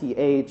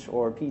PTH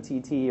or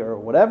PTT or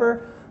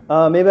whatever.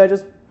 Maybe I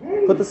just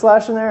put the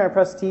slash in there, I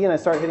press T and I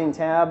start hitting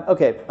tab.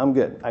 Okay, I'm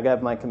good. I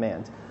got my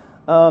command.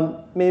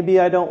 Maybe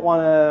I don't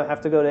want to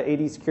have to go to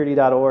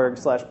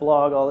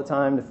adsecurity.org/blog all the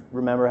time to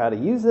remember how to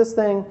use this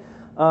thing.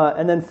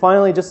 And then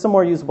finally, just some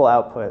more usable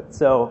output.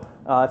 So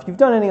if you've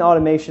done any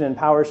automation in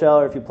PowerShell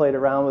or if you played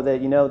around with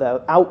it, you know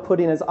that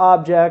outputting as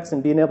objects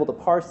and being able to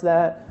parse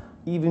that,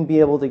 even be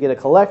able to get a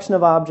collection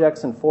of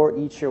objects and for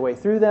each your way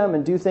through them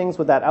and do things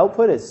with that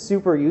output is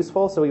super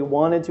useful. So we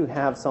wanted to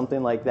have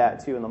something like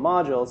that too in the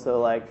module. So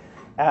like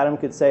Adam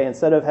could say,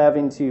 instead of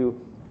having to,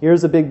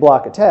 here's a big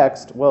block of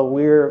text, well,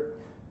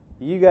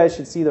 you guys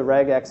should see the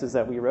regexes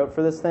that we wrote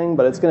for this thing,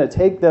 but it's going to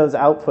take those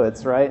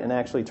outputs, right, and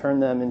actually turn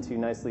them into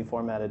nicely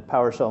formatted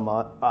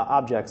PowerShell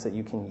objects that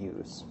you can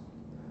use.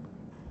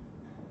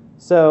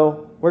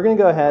 So we're going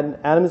to go ahead.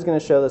 Adam is going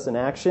to show this in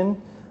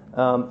action.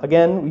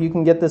 Again, you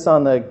can get this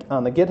on the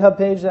GitHub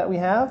page that we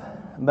have,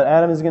 but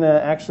Adam is going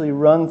to actually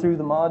run through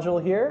the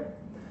module here.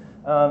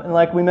 And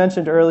like we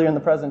mentioned earlier in the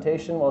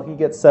presentation, while he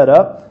gets set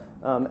up,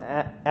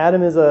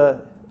 Adam is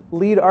a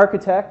lead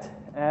architect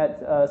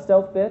at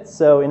StealthBits.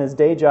 So in his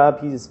day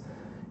job, he's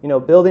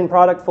building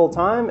product full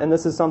time, and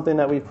this is something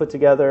that we've put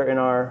together in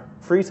our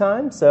free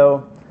time.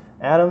 So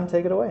Adam,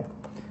 take it away.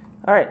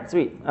 All right,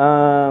 sweet.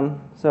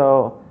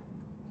 So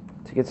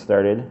to get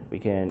started, we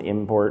can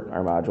import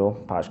our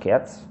module,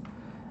 PoshCats.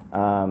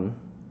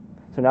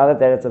 So now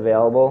that it's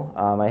available,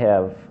 I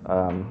have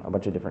a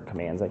bunch of different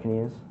commands I can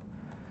use.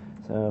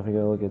 So if we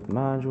go look at the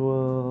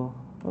module,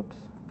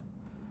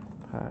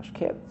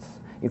 PoshCats.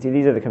 You can see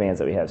these are the commands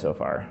that we have so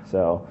far.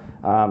 So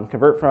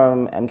convert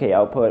from MK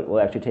output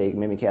will actually take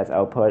Mimikatz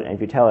output, and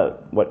if you tell it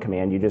what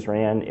command you just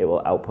ran, it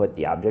will output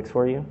the objects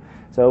for you.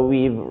 So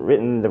we've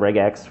written the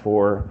regex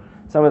for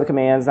some of the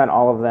commands, not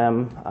all of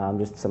them,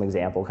 just some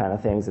example kind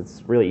of things.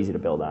 It's really easy to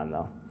build on,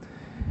 though.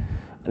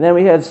 And then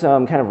we have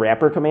some kind of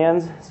wrapper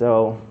commands.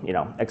 So,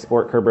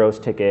 export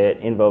Kerberos ticket,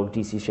 invoke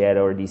DC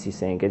shadow or DC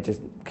sync. It's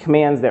just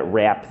commands that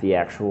wrap the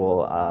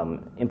actual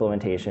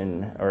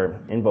implementation or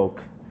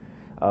invoke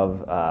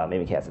of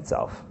Mimikatz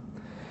itself.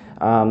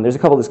 There's a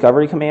couple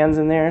discovery commands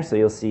in there. So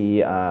you'll see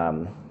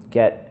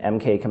get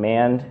MK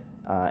command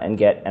and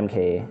get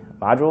MK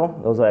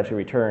module. Those will actually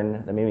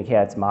return the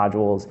Mimikatz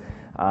modules.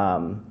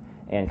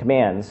 and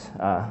commands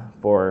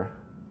for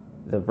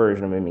the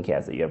version of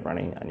Mimikatz that you have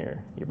running on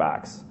your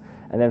box.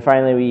 And then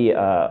finally, we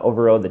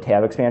overrode the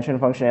tab expansion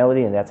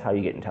functionality, and that's how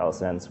you get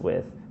IntelliSense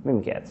with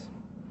Mimikatz.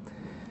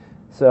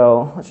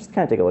 So let's just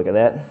kind of take a look at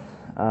that.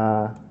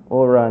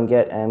 We'll run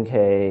get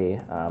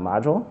mk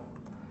module.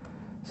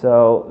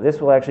 So this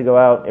will actually go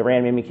out. It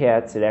ran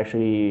Mimikatz. It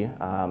actually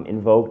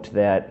invoked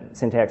that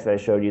syntax that I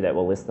showed you that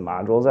will list the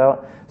modules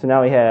out. So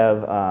now we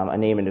have a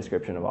name and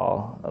description of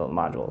all of the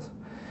modules.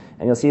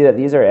 And you'll see that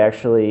these are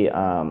actually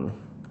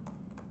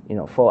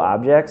full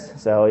objects.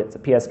 So it's a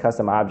PS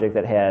custom object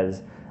that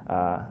has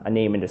a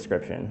name and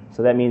description.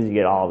 So that means you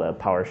get all the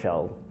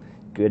PowerShell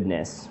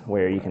goodness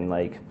where you can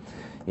I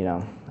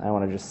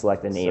want to just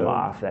select the name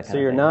off. That kind so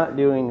you're not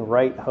doing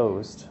write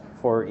host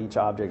for each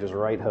object, just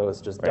write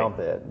host, just dump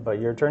it, but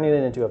you're turning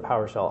it into a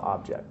PowerShell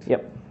object.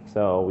 Yep.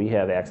 So we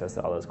have access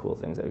to all those cool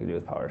things that we can do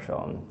with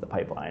PowerShell and the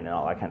pipeline and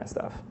all that kind of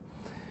stuff.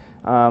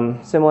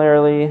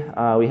 Similarly,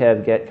 we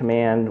have get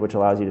command, which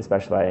allows you to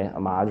specify a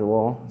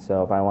module.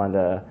 So if I wanted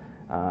to,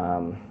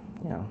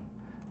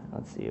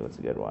 let's see, what's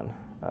a good one?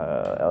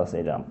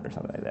 LSA dump or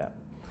something like that.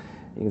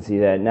 You can see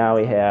that now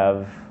we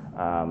have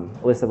a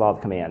list of all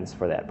the commands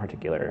for that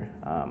particular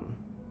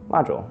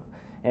module.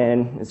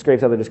 And it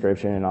scrapes out the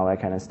description and all that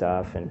kind of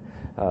stuff and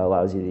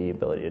allows you the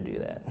ability to do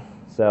that.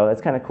 So that's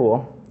kind of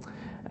cool.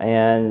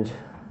 And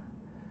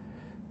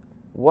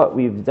what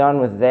we've done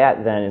with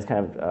that then is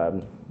kind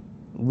of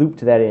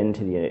looped that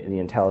into the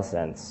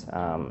IntelliSense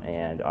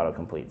and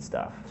autocomplete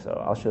stuff.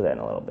 So I'll show that in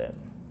a little bit.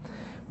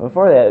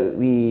 Before that,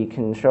 we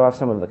can show off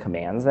some of the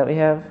commands that we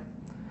have.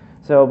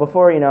 So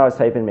before, I was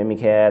typing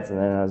Mimikatz, and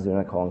then I was doing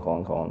a : :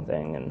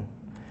 thing. And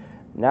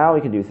now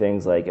we can do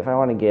things like if I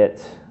want to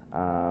get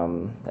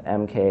the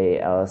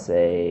MK,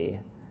 LSA,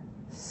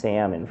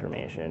 SAM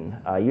information,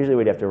 usually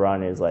what you have to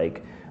run is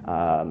like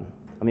a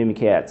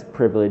Mimikatz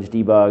privilege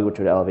debug, which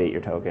would elevate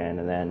your token,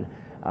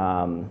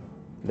 and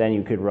then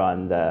you could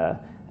run the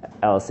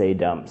LSA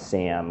dump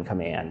SAM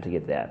command to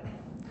get that.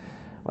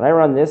 When I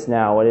run this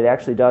now, what it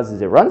actually does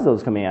is it runs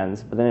those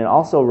commands, but then it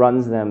also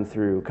runs them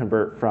through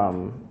convert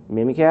from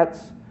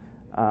Mimikatz,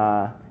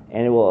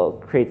 and it will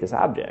create this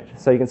object.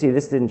 So you can see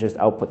this didn't just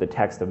output the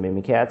text of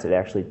Mimikatz, it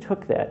actually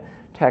took that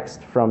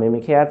text from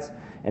Mimikatz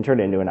and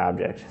turned it into an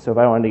object. So if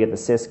I wanted to get the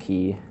sys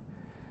key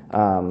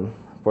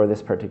for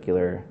this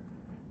particular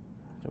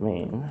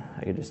domain,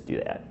 I could just do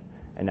that.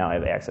 And now I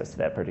have access to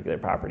that particular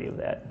property of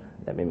that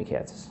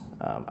Mimikatz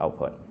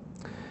output.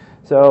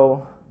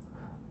 So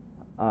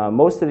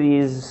most of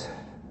these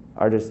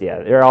are just,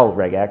 they're all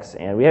regex,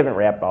 and we haven't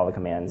wrapped all the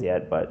commands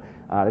yet, but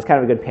there's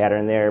kind of a good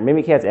pattern there.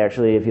 Mimikatz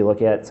actually, if you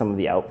look at some of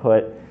the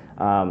output,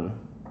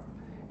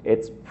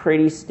 it's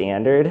pretty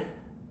standard.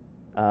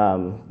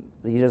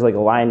 He does like a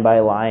line by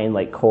line,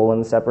 like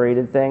colon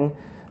separated thing.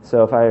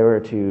 So if I were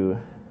to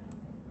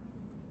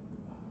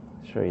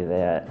show you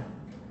that,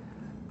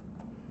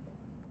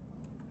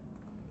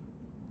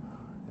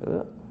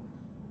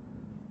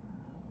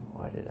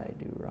 what did I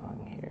do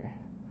wrong here?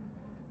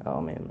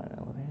 Oh, maybe I'm not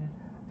elevated.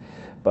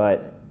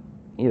 But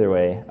either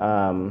way,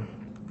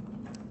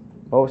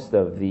 most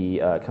of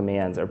the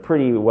commands are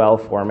pretty well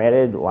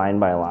formatted, line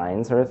by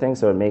line sort of thing,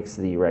 so it makes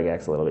the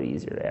regex a little bit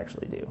easier to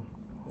actually do.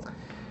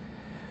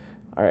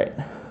 All right.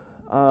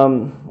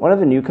 One of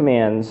the new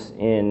commands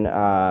in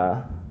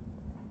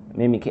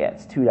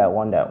Mimikatz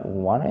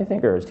 2.1.1, I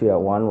think, or it was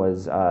 2.1,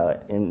 was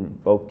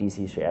invoke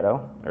DC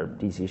shadow, or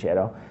DC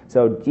shadow.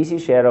 So DC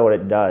shadow, what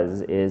it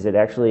does is it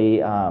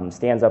actually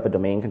stands up a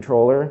domain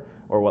controller,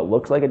 or what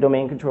looks like a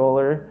domain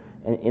controller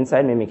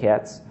inside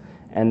Mimikatz,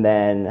 and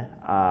then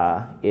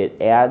it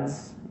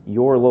adds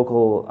your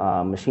local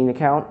machine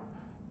account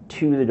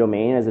to the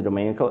domain as a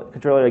domain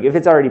controller. Like if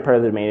it's already part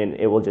of the domain,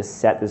 it will just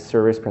set the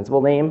service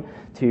principal name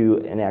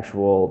to an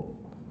actual,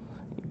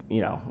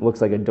 looks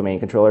like a domain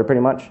controller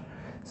pretty much.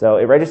 So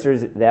it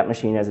registers that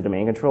machine as a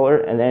domain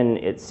controller, and then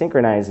it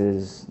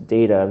synchronizes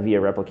data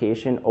via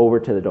replication over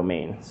to the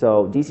domain.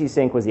 So DC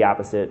sync was the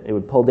opposite. It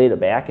would pull data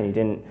back, and you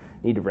didn't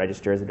need to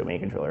register as a domain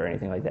controller or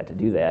anything like that to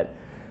do that.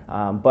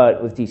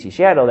 But with DC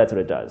shadow, that's what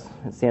it does.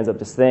 It stands up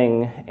this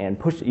thing, and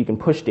you can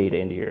push data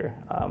into your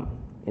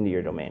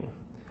domain.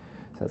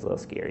 So that's a little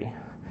scary.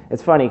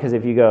 It's funny because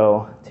if you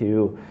go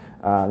to,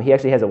 he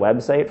actually has a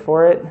website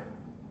for it, I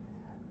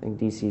think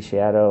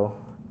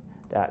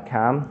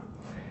dcshadow.com,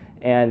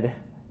 and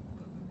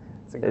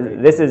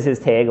this is his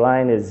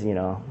tagline is,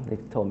 they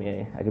told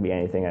me I could be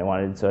anything I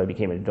wanted, so I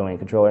became a domain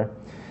controller.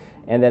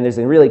 And then there's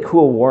a really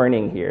cool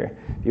warning here.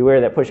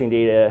 Beware that pushing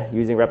data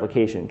using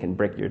replication can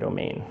brick your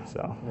domain.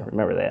 So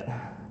remember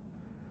that.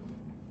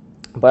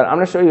 But I'm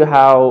going to show you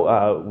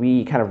how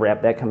we kind of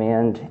wrap that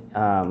command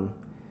to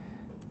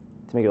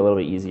make it a little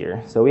bit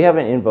easier. So we have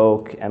an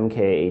invoke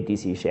mk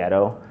DC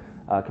shadow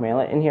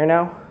commandlet in here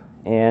now.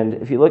 And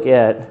if you look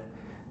at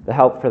the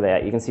help for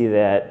that, you can see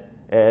that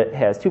it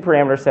has two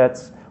parameter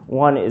sets.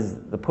 One is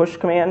the push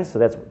command, so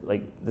that's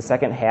like the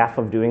second half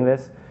of doing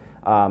this.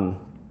 And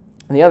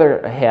the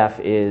other half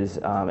is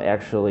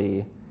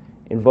actually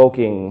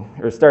invoking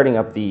or starting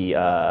up the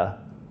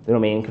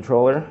domain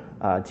controller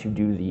to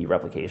do the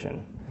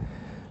replication.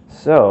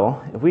 So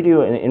if we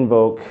do an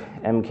invoke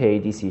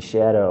mkdc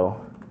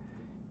shadow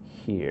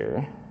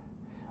here,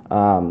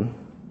 and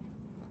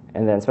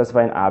then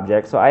specify an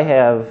object. So I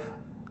have,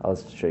 I'll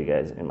just show you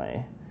guys in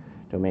my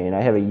domain.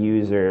 I have a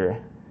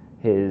user,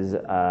 his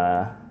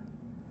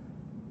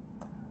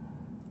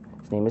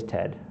name is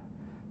Ted.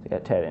 So I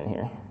got Ted in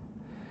here.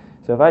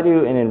 So if I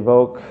do an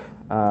invoke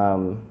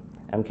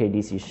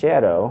mkdc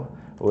shadow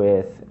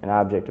with an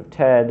object of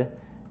Ted,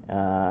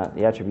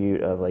 the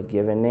attribute of like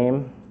given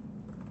name,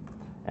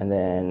 and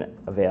then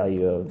a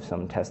value of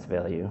some test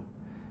value,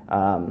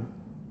 what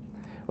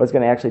it's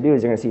going to actually do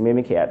is you're going to see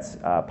Mimikatz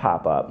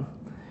pop up.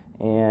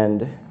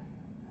 And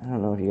I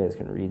don't know if you guys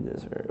can read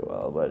this very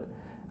well, but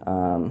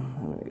I'm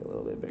going to make it a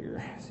little bit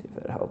bigger, see if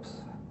that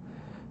helps.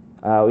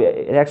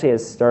 It actually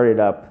has started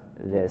up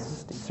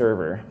this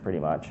server pretty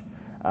much,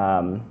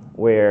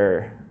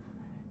 where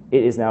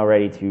it is now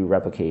ready to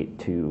replicate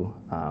to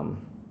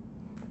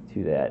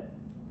that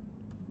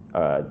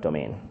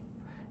domain.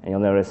 And you'll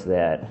notice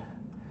that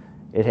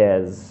it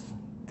has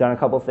done a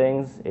couple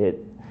things.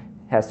 It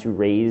has to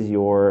raise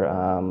your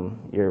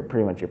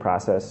pretty much your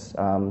process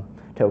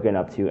token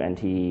up to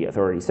NT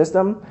authority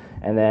system,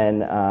 and then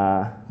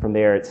from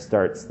there it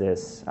starts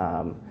this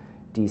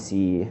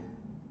DC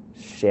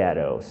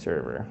shadow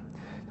server.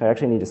 So I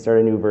actually need to start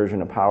a new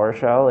version of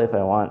PowerShell if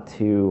I want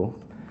to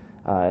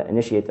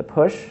initiate the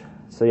push.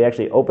 So you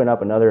actually open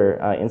up another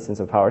instance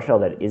of PowerShell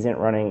that isn't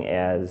running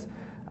as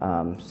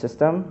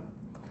system,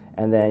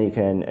 and then you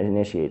can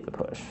initiate the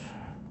push.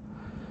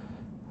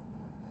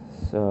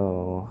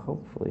 So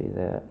hopefully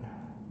that,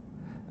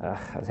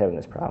 I was having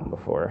this problem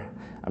before.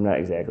 I'm not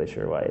exactly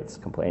sure why it's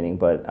complaining,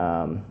 but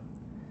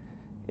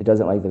it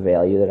doesn't like the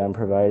value that I'm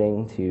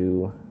providing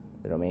to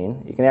the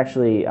domain. You can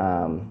actually,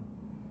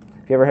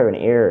 if you ever have an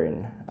error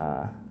in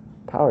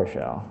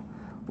PowerShell,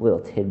 a little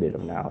tidbit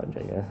of knowledge,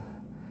 I guess.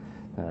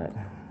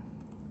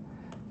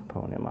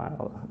 Component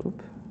model,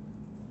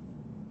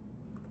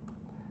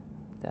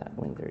 that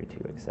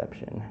Win32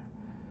 exception,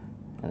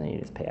 and then you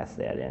just pass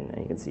that in,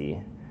 and you can see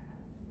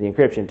the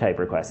encryption type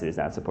requested is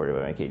not supported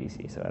by my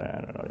KDC, so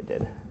I don't know what I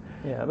did.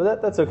 Yeah,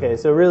 but that's okay.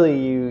 So really,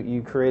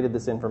 you created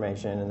this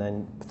information, and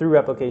then through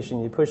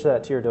replication, you push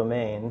that to your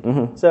domain.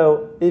 Mm-hmm.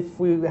 So if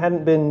we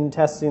hadn't been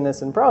testing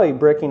this and probably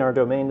bricking our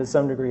domain to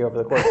some degree over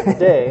the course of the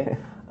day,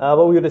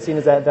 what we would have seen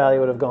is that value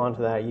would have gone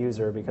to that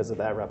user because of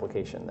that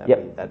replication,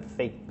 that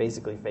fake,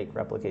 basically fake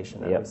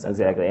replication. That we sent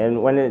exactly. Out.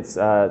 And when it's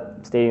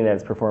stating that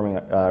it's performing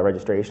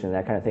registration and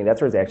that kind of thing, that's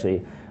where it's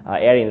actually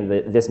adding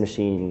this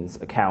machine's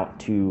account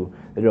to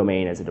the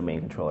domain as a domain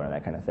controller and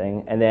that kind of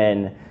thing. And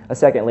then a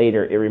second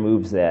later, it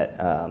removes that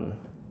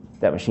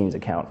that machine's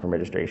account from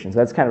registration. So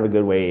that's kind of a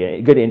good way,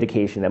 a good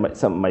indication that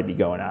something might be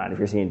going on if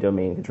you're seeing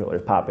domain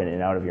controllers pop in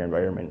and out of your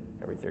environment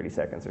every 30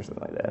 seconds or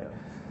something like that.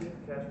 Do you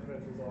have cache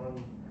credentials on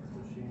this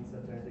machine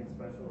set to anything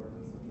special, or is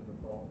this the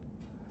default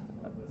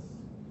of this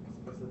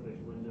specific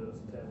Windows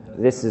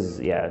 10? This is,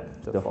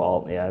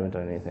 default. Yeah, I haven't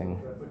done anything.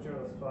 Do I put you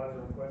on the spot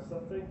and request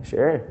something?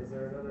 Sure. Is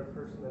there another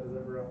person that has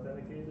ever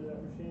authenticated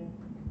that machine?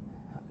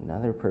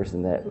 Another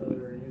person that...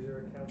 Another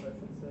user account, I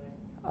should say?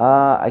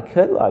 I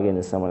could log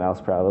into someone else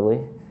probably.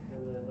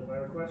 And then my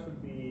request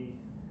would be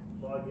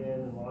log in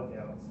and log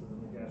out, so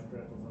that the cache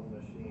credentials on the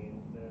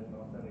machine, then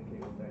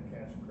authenticate with that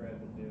cache cred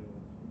to do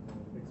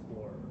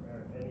explore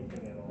or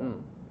anything at all.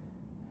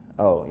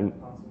 Oh. Is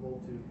it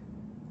possible to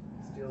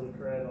steal the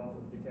cred off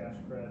of the cache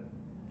cred?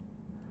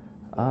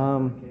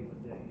 Authenticate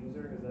with the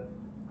user? Is that?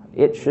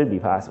 It should be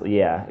possible,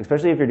 yeah.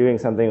 Especially if you're doing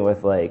something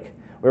with like,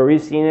 where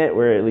we've seen it,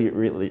 where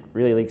it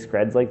really leaks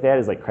creds like that,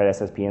 is like cred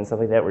SSP and stuff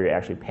like that, where you're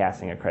actually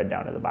passing a cred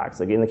down to the box.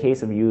 Like in the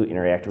case of you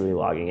interactively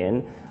logging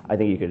in, I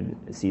think you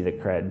could see the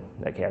cred,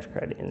 that cache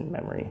cred in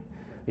memory.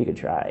 You could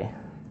try.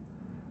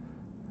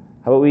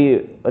 How about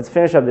let's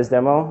finish up this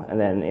demo, and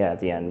then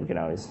at the end we can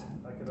always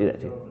do that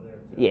too. Over there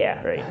too.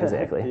 Yeah, right,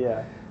 exactly.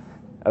 Yeah.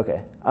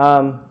 Okay.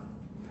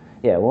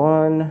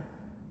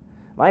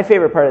 My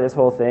favorite part of this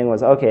whole thing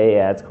was,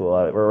 it's cool.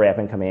 We're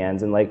wrapping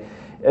commands, and like,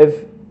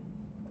 if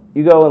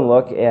you go and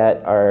look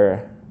at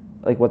our,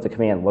 like what the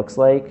command looks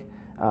like,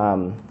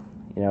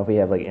 if we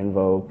have like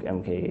invoke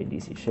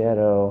mkdc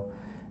shadow,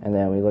 and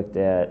then we looked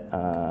at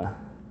the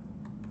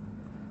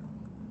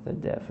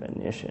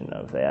definition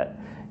of that,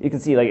 you can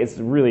see like it's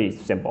really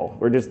simple.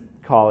 We're just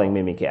calling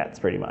Mimikatz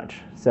pretty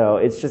much. So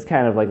it's just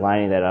kind of like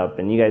lining that up,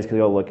 and you guys could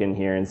go look in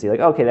here and see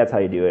like, okay, that's how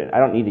you do it. I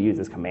don't need to use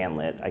this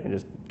commandlet. I can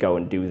just go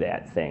and do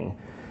that thing.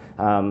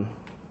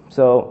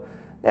 So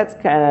that's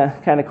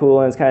kind of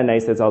cool, and it's kind of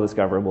nice that it's all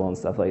discoverable and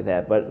stuff like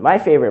that. But my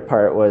favorite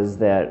part was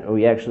that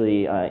we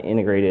actually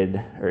integrated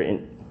or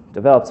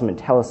developed some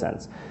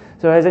IntelliSense.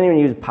 So has anyone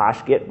used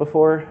PoshGit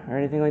before or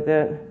anything like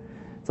that?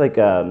 It's like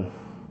a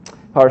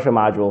PowerShell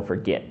module for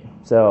Git.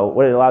 So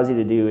what it allows you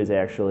to do is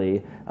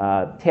actually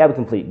tab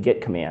complete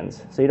Git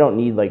commands. So you don't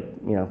need like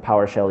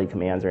PowerShell-y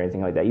commands or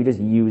anything like that. You just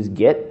use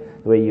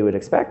Git the way you would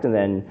expect, and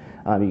then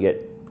you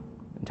get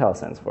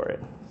IntelliSense for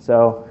it.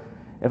 So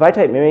if I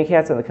type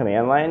Mimikatz on the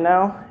command line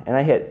now, and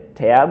I hit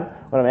tab,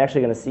 what I'm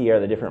actually going to see are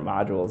the different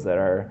modules that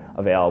are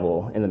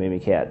available in the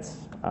Mimikatz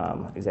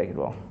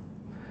executable.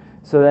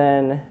 So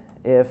then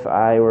if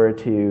I were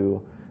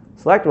to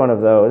select one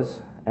of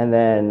those and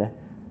then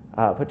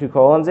put 2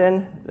 colons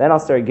in, then I'll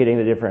start getting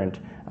the different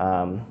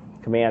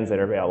commands that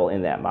are available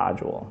in that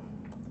module.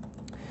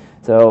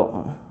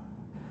 So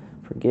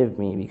forgive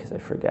me because I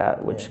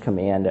forgot which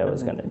command I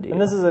was going to do. And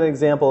this is an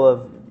example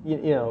of,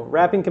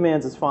 wrapping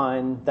commands is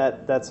fine.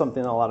 That's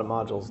something a lot of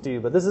modules do.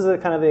 But this is a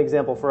kind of an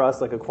example for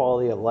us, like a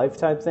quality of life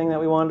type thing that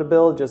we wanted to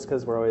build, just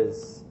because we're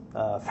always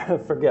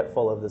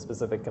forgetful of the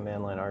specific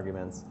command line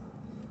arguments.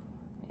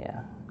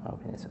 Yeah,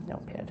 open this with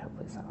Notepad.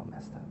 Hopefully it's not all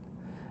messed up.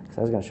 Because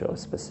I was going to show a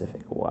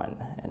specific one,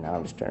 and now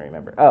I'm just trying to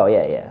remember. Oh,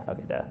 yeah.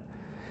 Okay, duh.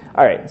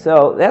 All right,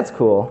 so that's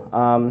cool.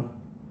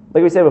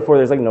 Like we said before,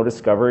 there's like no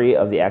discovery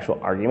of the actual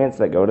arguments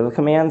that go to the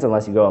commands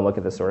unless you go and look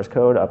at the source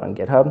code up on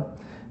GitHub.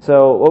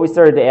 So what we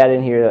started to add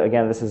in here,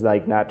 again, this is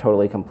like not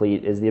totally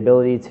complete, is the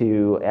ability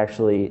to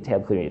actually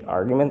tab create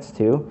arguments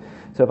too.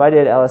 So if I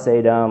did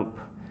LSA dump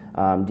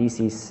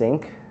DC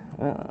sync,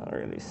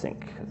 or really sync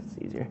because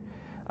it's easier.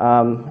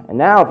 And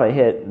now if I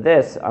hit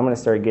this, I'm going to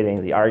start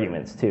getting the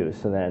arguments too.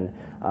 So then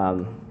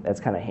that's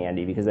kind of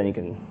handy because then you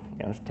can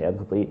just tab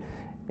complete.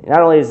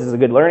 Not only is this a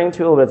good learning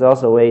tool, but it's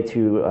also a way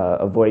to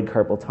avoid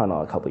carpal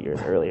tunnel a couple years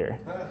earlier.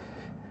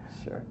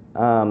 Sure.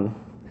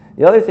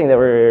 The other thing that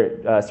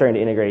we're starting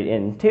to integrate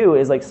in too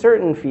is like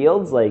certain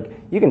fields, like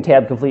you can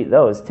tab complete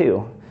those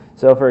too.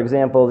 So for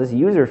example, this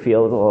user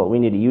field, well, we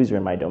need a user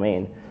in my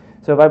domain.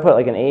 So if I put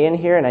like an A in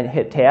here and I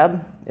hit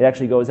tab, it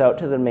actually goes out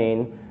to the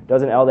domain,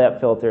 does an LDAP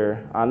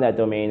filter on that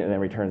domain, and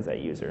then returns that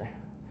user.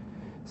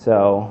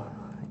 So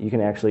you can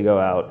actually go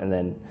out and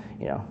then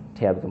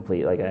tab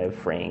complete, like I have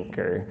Frank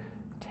or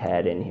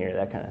Ted in here,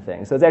 that kind of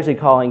thing. So it's actually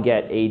calling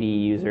get AD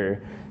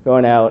user,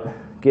 going out,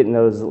 getting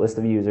those list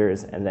of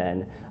users, and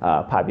then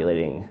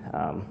populating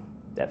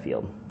that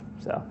field.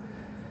 So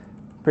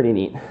pretty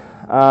neat.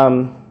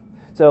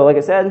 So like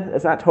I said,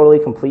 it's not totally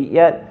complete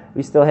yet.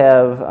 We still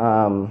have,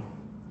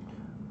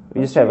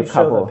 we just have a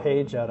couple. Show the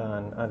page out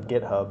on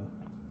GitHub.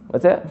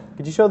 What's that?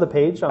 Could you show the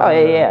page on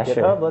GitHub?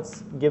 Sure.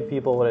 Let's give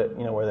people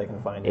where they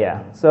can find it.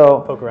 Yeah. So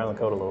poke around the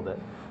code a little bit.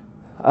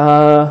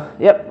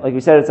 Yep, like we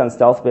said, it's on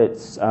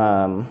StealthBits.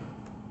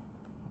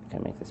 Can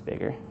I make this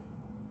bigger?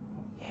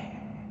 Yeah.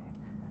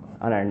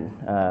 On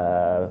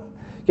our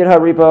GitHub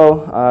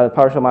repo, the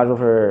PowerShell module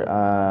for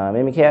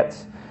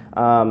Mimikatz.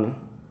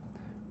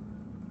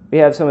 We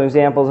have some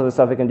examples of the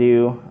stuff it can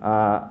do.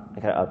 I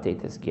gotta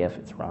update this GIF.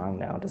 It's wrong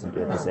now. It doesn't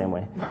do it the same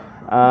way.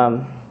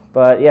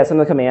 But yeah, some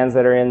of the commands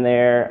that are in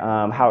there,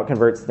 how it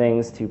converts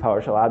things to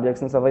PowerShell objects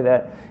and stuff like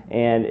that.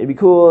 And it'd be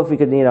cool if we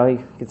could,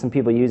 get some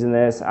people using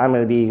this. I'm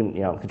going to be,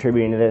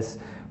 contributing to this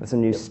with some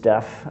new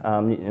stuff,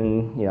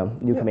 and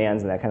new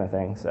commands and that kind of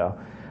thing. So,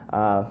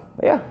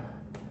 but yeah,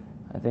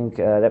 I think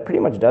that pretty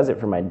much does it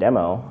for my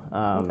demo.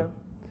 Okay.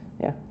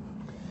 Yeah.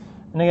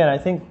 And again, I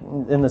think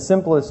in the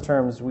simplest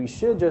terms, we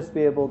should just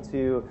be able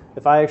to,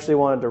 if I actually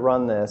wanted to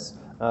run this,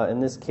 in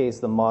this case,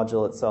 the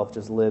module itself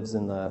just lives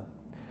in the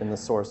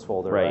source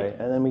folder, right?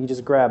 And then we can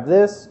just grab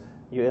this,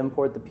 you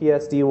import the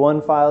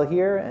PSD1 file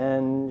here,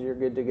 and you're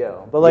good to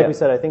go. But like we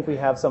said, I think we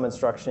have some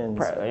instructions.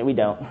 We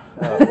don't.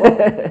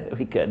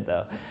 We could,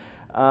 though.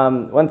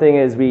 One thing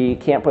is we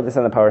can't put this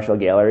on the PowerShell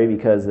gallery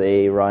because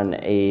they run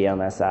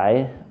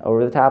AMSI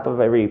over the top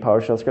of every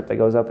PowerShell script that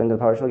goes up into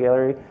the PowerShell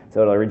gallery,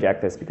 so it'll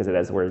reject this because it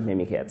has the word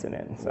Mimikatz in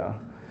it. So,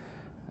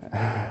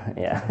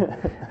 yeah.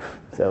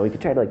 So we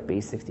could try to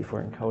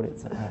base64 encode it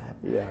somehow.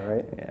 Yeah,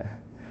 right? Yeah.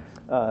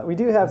 We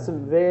do have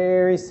some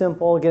very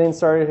simple getting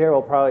started here.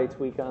 We'll probably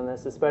tweak on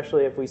this,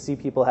 especially if we see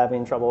people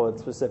having trouble with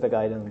specific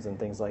items and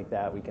things like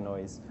that. We can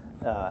always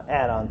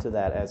add on to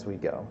that as we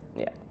go.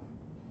 Yeah.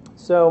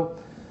 So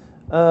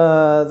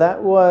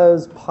that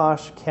was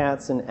Posh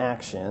Cats in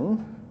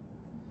action.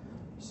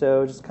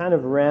 So just kind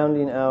of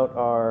rounding out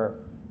our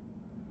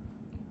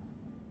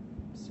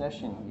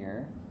session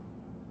here.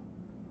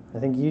 I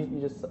think you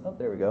just,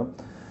 there we go.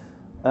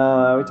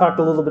 We talked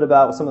a little bit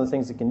about some of the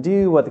things it can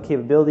do, what the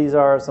capabilities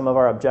are, some of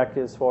our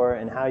objectives for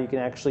it, and how you can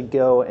actually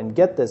go and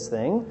get this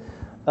thing.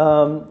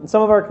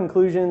 Some of our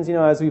conclusions,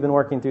 as we've been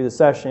working through the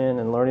session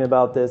and learning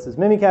about this, is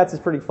Mimikatz is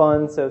pretty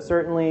fun. So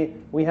certainly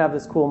we have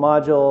this cool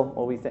module.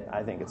 Well,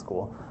 I think it's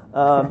cool.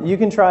 You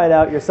can try it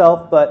out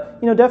yourself,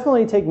 but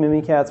definitely take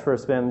Mimikatz for a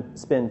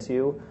spin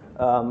too.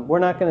 We're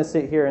not going to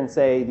sit here and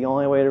say the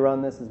only way to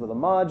run this is with a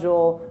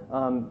module.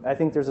 I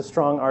think there's a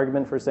strong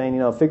argument for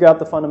saying, figure out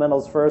the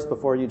fundamentals first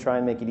before you try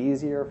and make it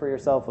easier for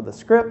yourself with a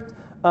script.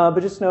 But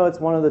just know it's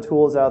one of the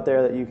tools out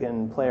there that you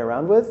can play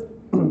around with.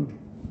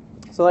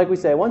 So like we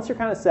say, once you're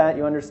kind of set,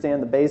 you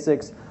understand the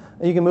basics,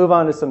 you can move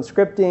on to some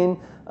scripting,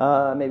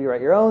 maybe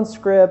write your own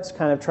scripts,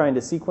 kind of trying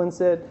to sequence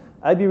it.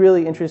 I'd be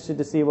really interested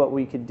to see what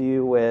we could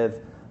do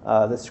with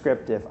the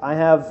script. If I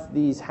have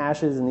these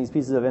hashes and these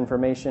pieces of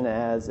information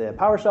as a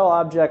PowerShell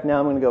object, now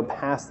I'm going to go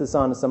pass this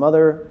on to some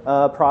other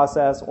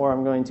process, or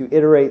I'm going to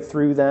iterate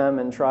through them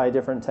and try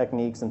different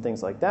techniques and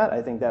things like that.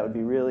 I think that would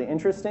be really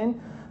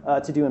interesting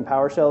to do in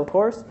PowerShell, of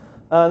course.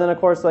 And then, of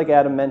course, like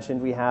Adam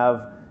mentioned,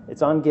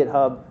 it's on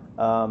GitHub.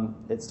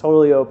 It's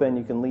totally open.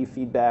 You can leave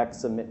feedback,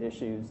 submit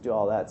issues, do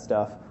all that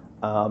stuff.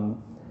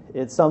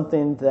 It's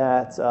something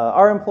that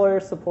our employer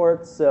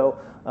supports, so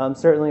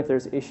certainly if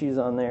there's issues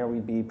on there,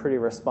 we'd be pretty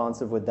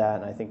responsive with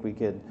that, and I think we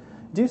could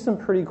do some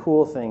pretty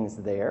cool things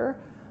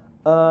there.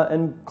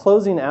 And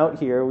closing out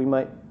here, we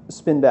might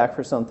spin back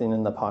for something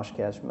in the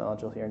Poshcash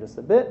module here in just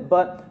a bit,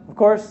 but of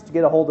course, to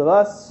get a hold of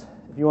us,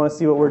 if you want to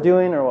see what we're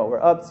doing or what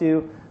we're up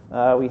to,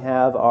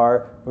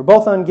 we're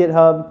both on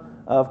GitHub.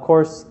 Of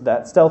course,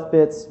 that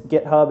StealthBits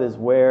GitHub is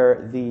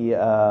where the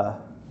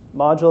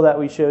module that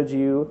we showed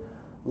you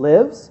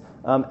lives.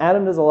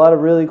 Adam does a lot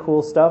of really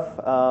cool stuff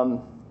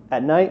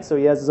at night, so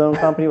he has his own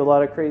company with a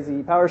lot of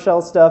crazy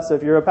PowerShell stuff. So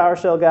if you're a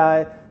PowerShell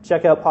guy,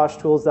 check out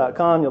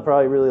poshtools.com. You'll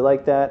probably really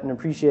like that and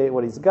appreciate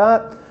what he's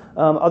got.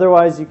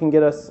 Otherwise, you can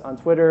get us on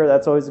Twitter.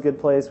 That's always a good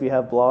place. We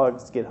have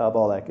blogs, GitHub,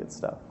 all that good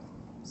stuff.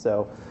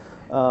 So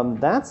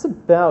that's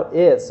about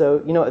it.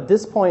 So at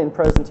this point in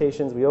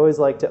presentations, we always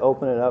like to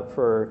open it up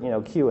for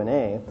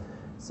Q&A.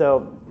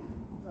 So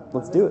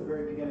let's do it. At the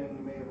very beginning,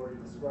 you may have already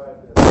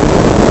described it.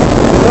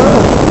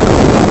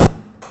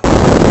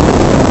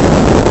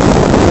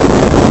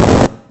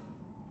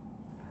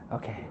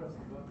 Okay.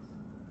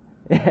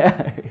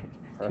 Yeah.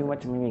 Too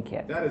much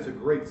Mimikatz. That is a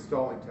great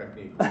stalling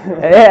technique.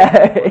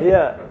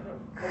 Yeah.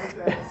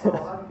 So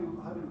how do you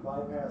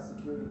bypass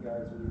security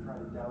guards when you're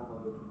trying to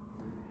download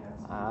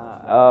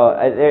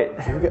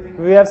Mimikatz?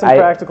 We have some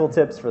practical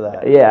tips for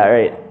that. Yeah,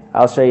 right.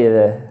 I'll show you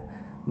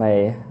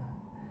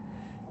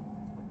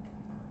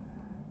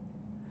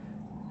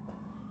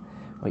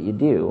what you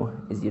do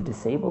is you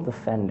disable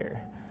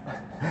Defender.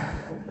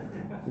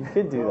 You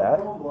could do that.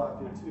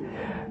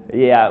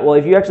 Yeah, well,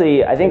 if you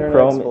actually, I think Internet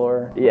Chrome.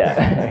 Explorer.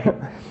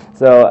 Yeah.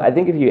 So I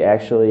think if you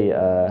actually,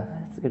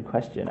 that's a good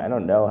question. I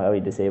don't know how we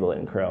disable it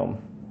in Chrome.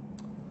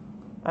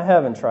 I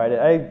haven't tried it.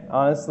 I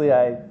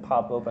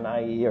pop open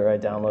IE or I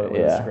download it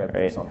with a script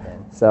or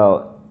something.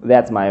 So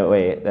that's my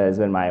way. That has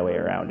been my way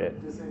around it.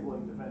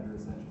 Disabling Defender,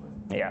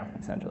 essentially. Yeah,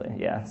 essentially.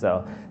 Yeah.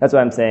 So that's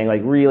what I'm saying.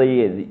 Like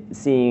really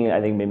seeing,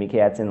 I think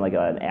Mimikatz in like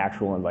an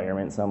actual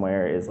environment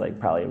somewhere is like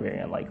probably very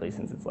unlikely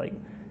since it's like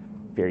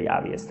very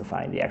obvious to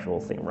find the actual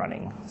thing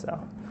running. So.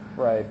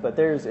 Right, but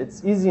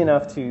it's easy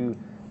enough to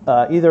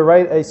either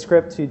write a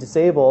script to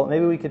disable.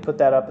 Maybe we could put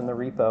that up in the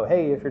repo.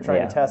 Hey, if you're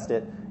trying to test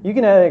it, you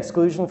can add an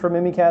exclusion for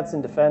Mimikatz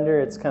in Defender.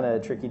 It's kind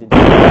of tricky to do.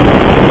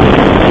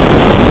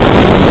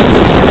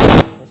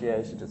 Yeah,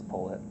 you should just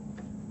pull it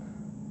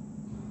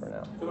for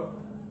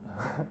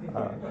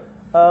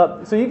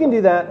now. So you can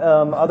do that.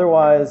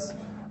 Otherwise,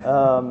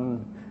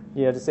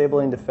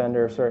 disabling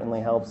Defender certainly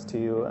helps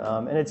too.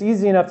 And it's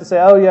easy enough to say,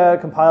 oh yeah,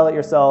 compile it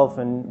yourself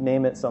and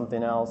name it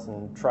something else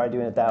and try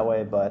doing it that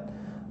way. But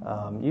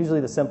usually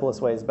the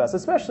simplest way is best,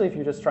 especially if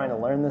you're just trying to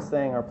learn this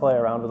thing or play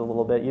around with it a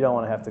little bit. You don't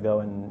want to have to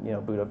go and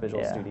boot up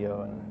Visual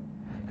Studio.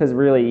 Because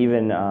really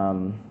even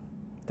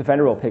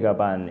Defender will pick up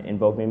on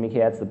Invoke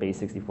Mimikatz, the base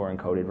 64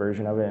 encoded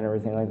version of it and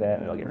everything like that,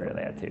 and it'll get rid of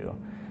that too.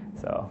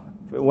 So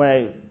when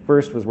I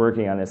first was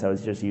working on this, I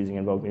was just using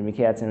Invoke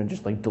Mimikatz and it would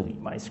just like delete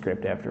my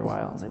script after a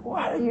while. I was like,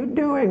 what are you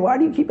doing? Why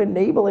do you keep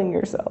enabling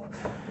yourself?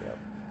 Yep.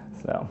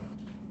 So,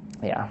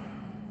 yeah.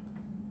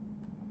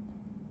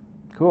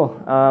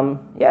 Cool.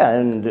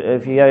 And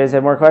if you guys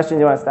have more questions,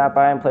 you want to stop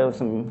by and play with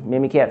some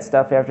Mimikatz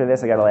stuff after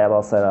this, I got a lab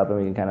all set up and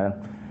we can kind of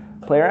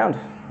play around.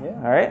 Yeah.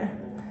 All right?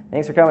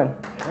 Thanks for coming.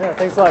 Yeah,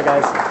 thanks a lot,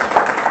 guys.